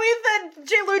you tell me that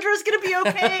Jaludra is going to be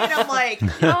okay? And I'm like,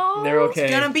 no, they're okay.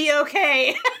 It's going to be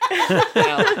okay.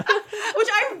 Which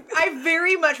I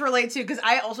very much relate to, because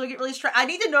I also get really stressed. I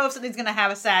need to know if something's going to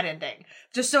have a sad ending,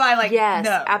 just so I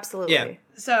know. Absolutely. Yeah.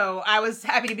 So I was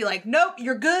happy to be like, nope,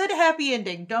 you're good, happy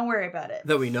ending. Don't worry about it.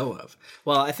 That we know of.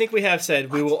 Well, I think we have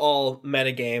said we will all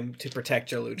metagame to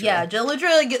protect Jaludra. Yeah,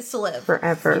 Jaludra gets to live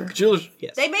forever.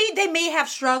 Yes. They may have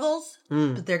struggles,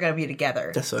 but they're going to be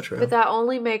together. That's so true. But that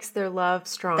only makes their love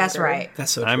stronger. That's right.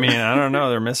 That's so true. I mean, I don't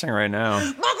know. They're missing right now.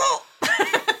 You told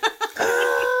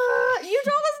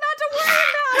us not to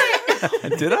worry about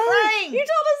it. Did I? You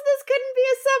told us this couldn't be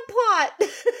a subplot.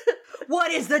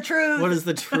 What is the truth? What is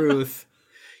the truth?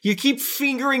 You keep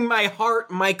fingering my heart,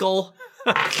 Michael.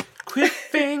 Quit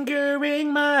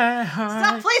fingering my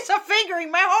heart. Stop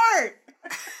fingering my heart.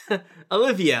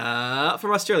 Olivia from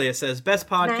Australia says, best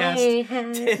podcast,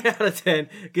 10 out of 10.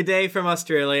 Good day from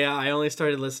Australia. I only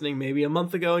started listening maybe a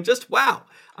month ago, and just wow,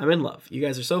 I'm in love. You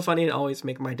guys are so funny and always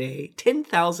make my day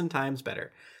 10,000 times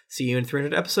better. See you in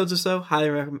 300 episodes or so. Highly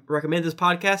recommend this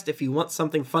podcast if you want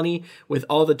something funny with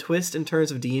all the twists and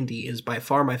turns of D&D. It is by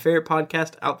far my favorite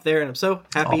podcast out there, and I'm so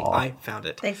happy I found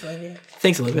it. Thanks, Olivia.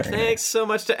 Thanks, Olivia. Thanks so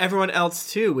much to everyone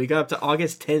else, too. We got up to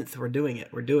August 10th. We're doing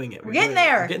it. We're getting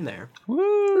there. We're getting there.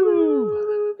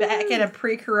 Woo! Back in a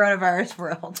pre-coronavirus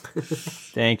world.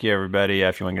 Thank you, everybody.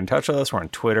 If you want to get in touch with us, we're on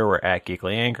Twitter. We're at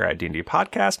Geekly Inc. or at D&D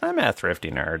Podcast. I'm at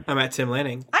Thrifty Nerd. I'm at Tim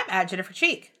Lanning. I'm at Jennifer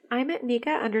Cheek. I'm at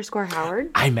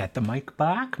Nika_Howard. I'm at the Mike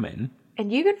Bachman.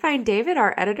 And you can find David,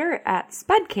 our editor, at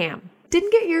Spudcam.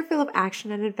 Didn't get your fill of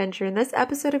action and adventure in this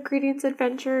episode of Greetings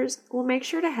Adventures? Well, make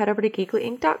sure to head over to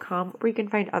geeklyinc.com where you can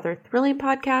find other thrilling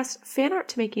podcasts, fan art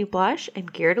to make you blush,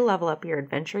 and gear to level up your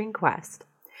adventuring quest.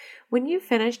 When you've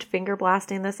finished finger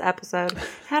blasting this episode,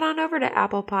 head on over to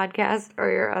Apple Podcasts or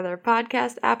your other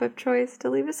podcast app of choice to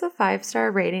leave us a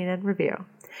 5-star rating and review.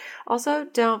 Also,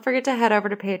 don't forget to head over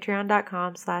to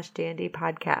patreon.com/D&D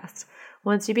podcast.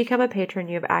 Once you become a patron,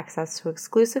 you have access to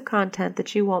exclusive content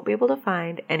that you won't be able to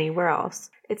find anywhere else.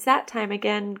 It's that time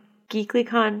again.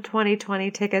 GeeklyCon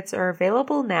 2020 tickets are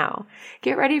available now.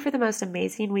 Get ready for the most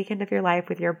amazing weekend of your life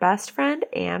with your best friend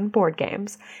and board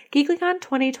games. GeeklyCon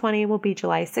 2020 will be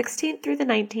July 16th through the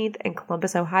 19th in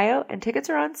Columbus, Ohio, and tickets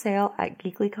are on sale at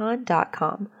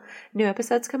geeklycon.com. New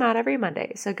episodes come out every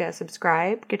Monday, so go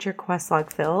subscribe, get your quest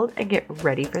log filled, and get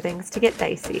ready for things to get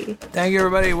dicey. Thank you,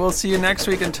 everybody. We'll see you next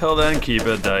week. Until then, keep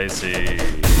it dicey.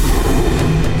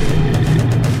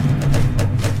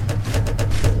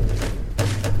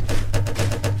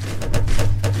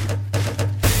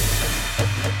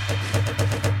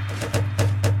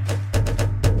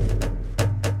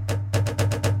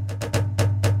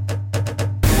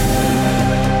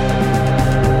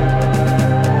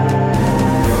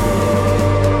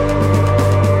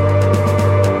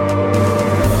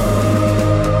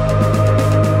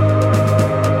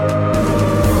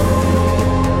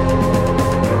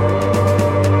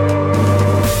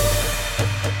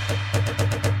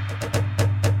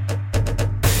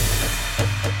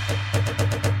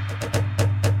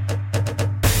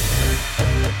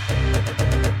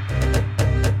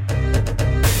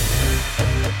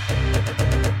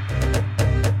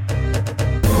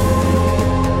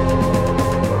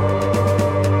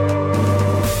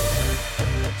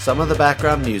 Some of the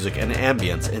background music and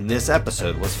ambience in this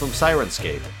episode was from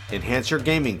Sirenscape. Enhance your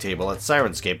gaming table at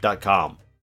Sirenscape.com.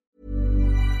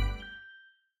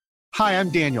 Hi, I'm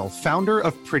Daniel, founder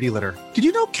of Pretty Litter. Did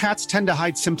you know cats tend to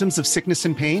hide symptoms of sickness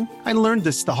and pain? I learned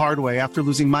this the hard way after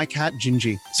losing my cat,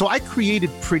 Gingy. So I created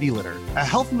Pretty Litter, a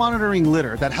health monitoring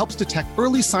litter that helps detect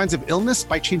early signs of illness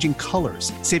by changing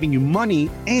colors, saving you money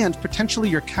and potentially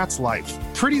your cat's life.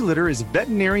 Pretty Litter is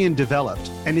veterinarian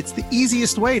developed, and it's the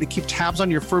easiest way to keep tabs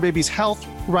on your fur baby's health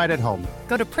right at home.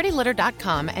 Go to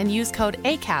prettylitter.com and use code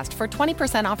ACAST for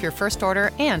 20% off your first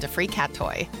order and a free cat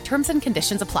toy. Terms and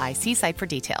conditions apply. See site for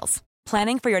details.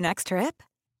 Planning for your next trip?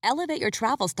 Elevate your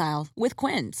travel style with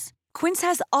Quince. Quince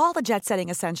has all the jet-setting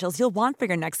essentials you'll want for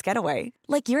your next getaway,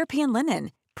 like European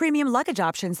linen, premium luggage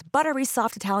options, buttery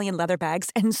soft Italian leather bags,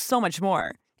 and so much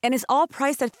more. And is all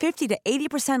priced at 50 to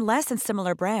 80% less than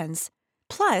similar brands.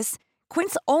 Plus,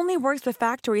 Quince only works with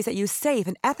factories that use safe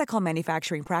and ethical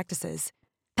manufacturing practices.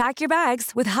 Pack your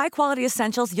bags with high-quality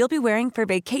essentials you'll be wearing for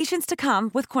vacations to come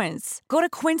with Quince. Go to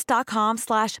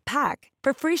quince.com/pack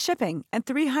for free shipping and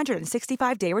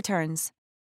 365-day returns.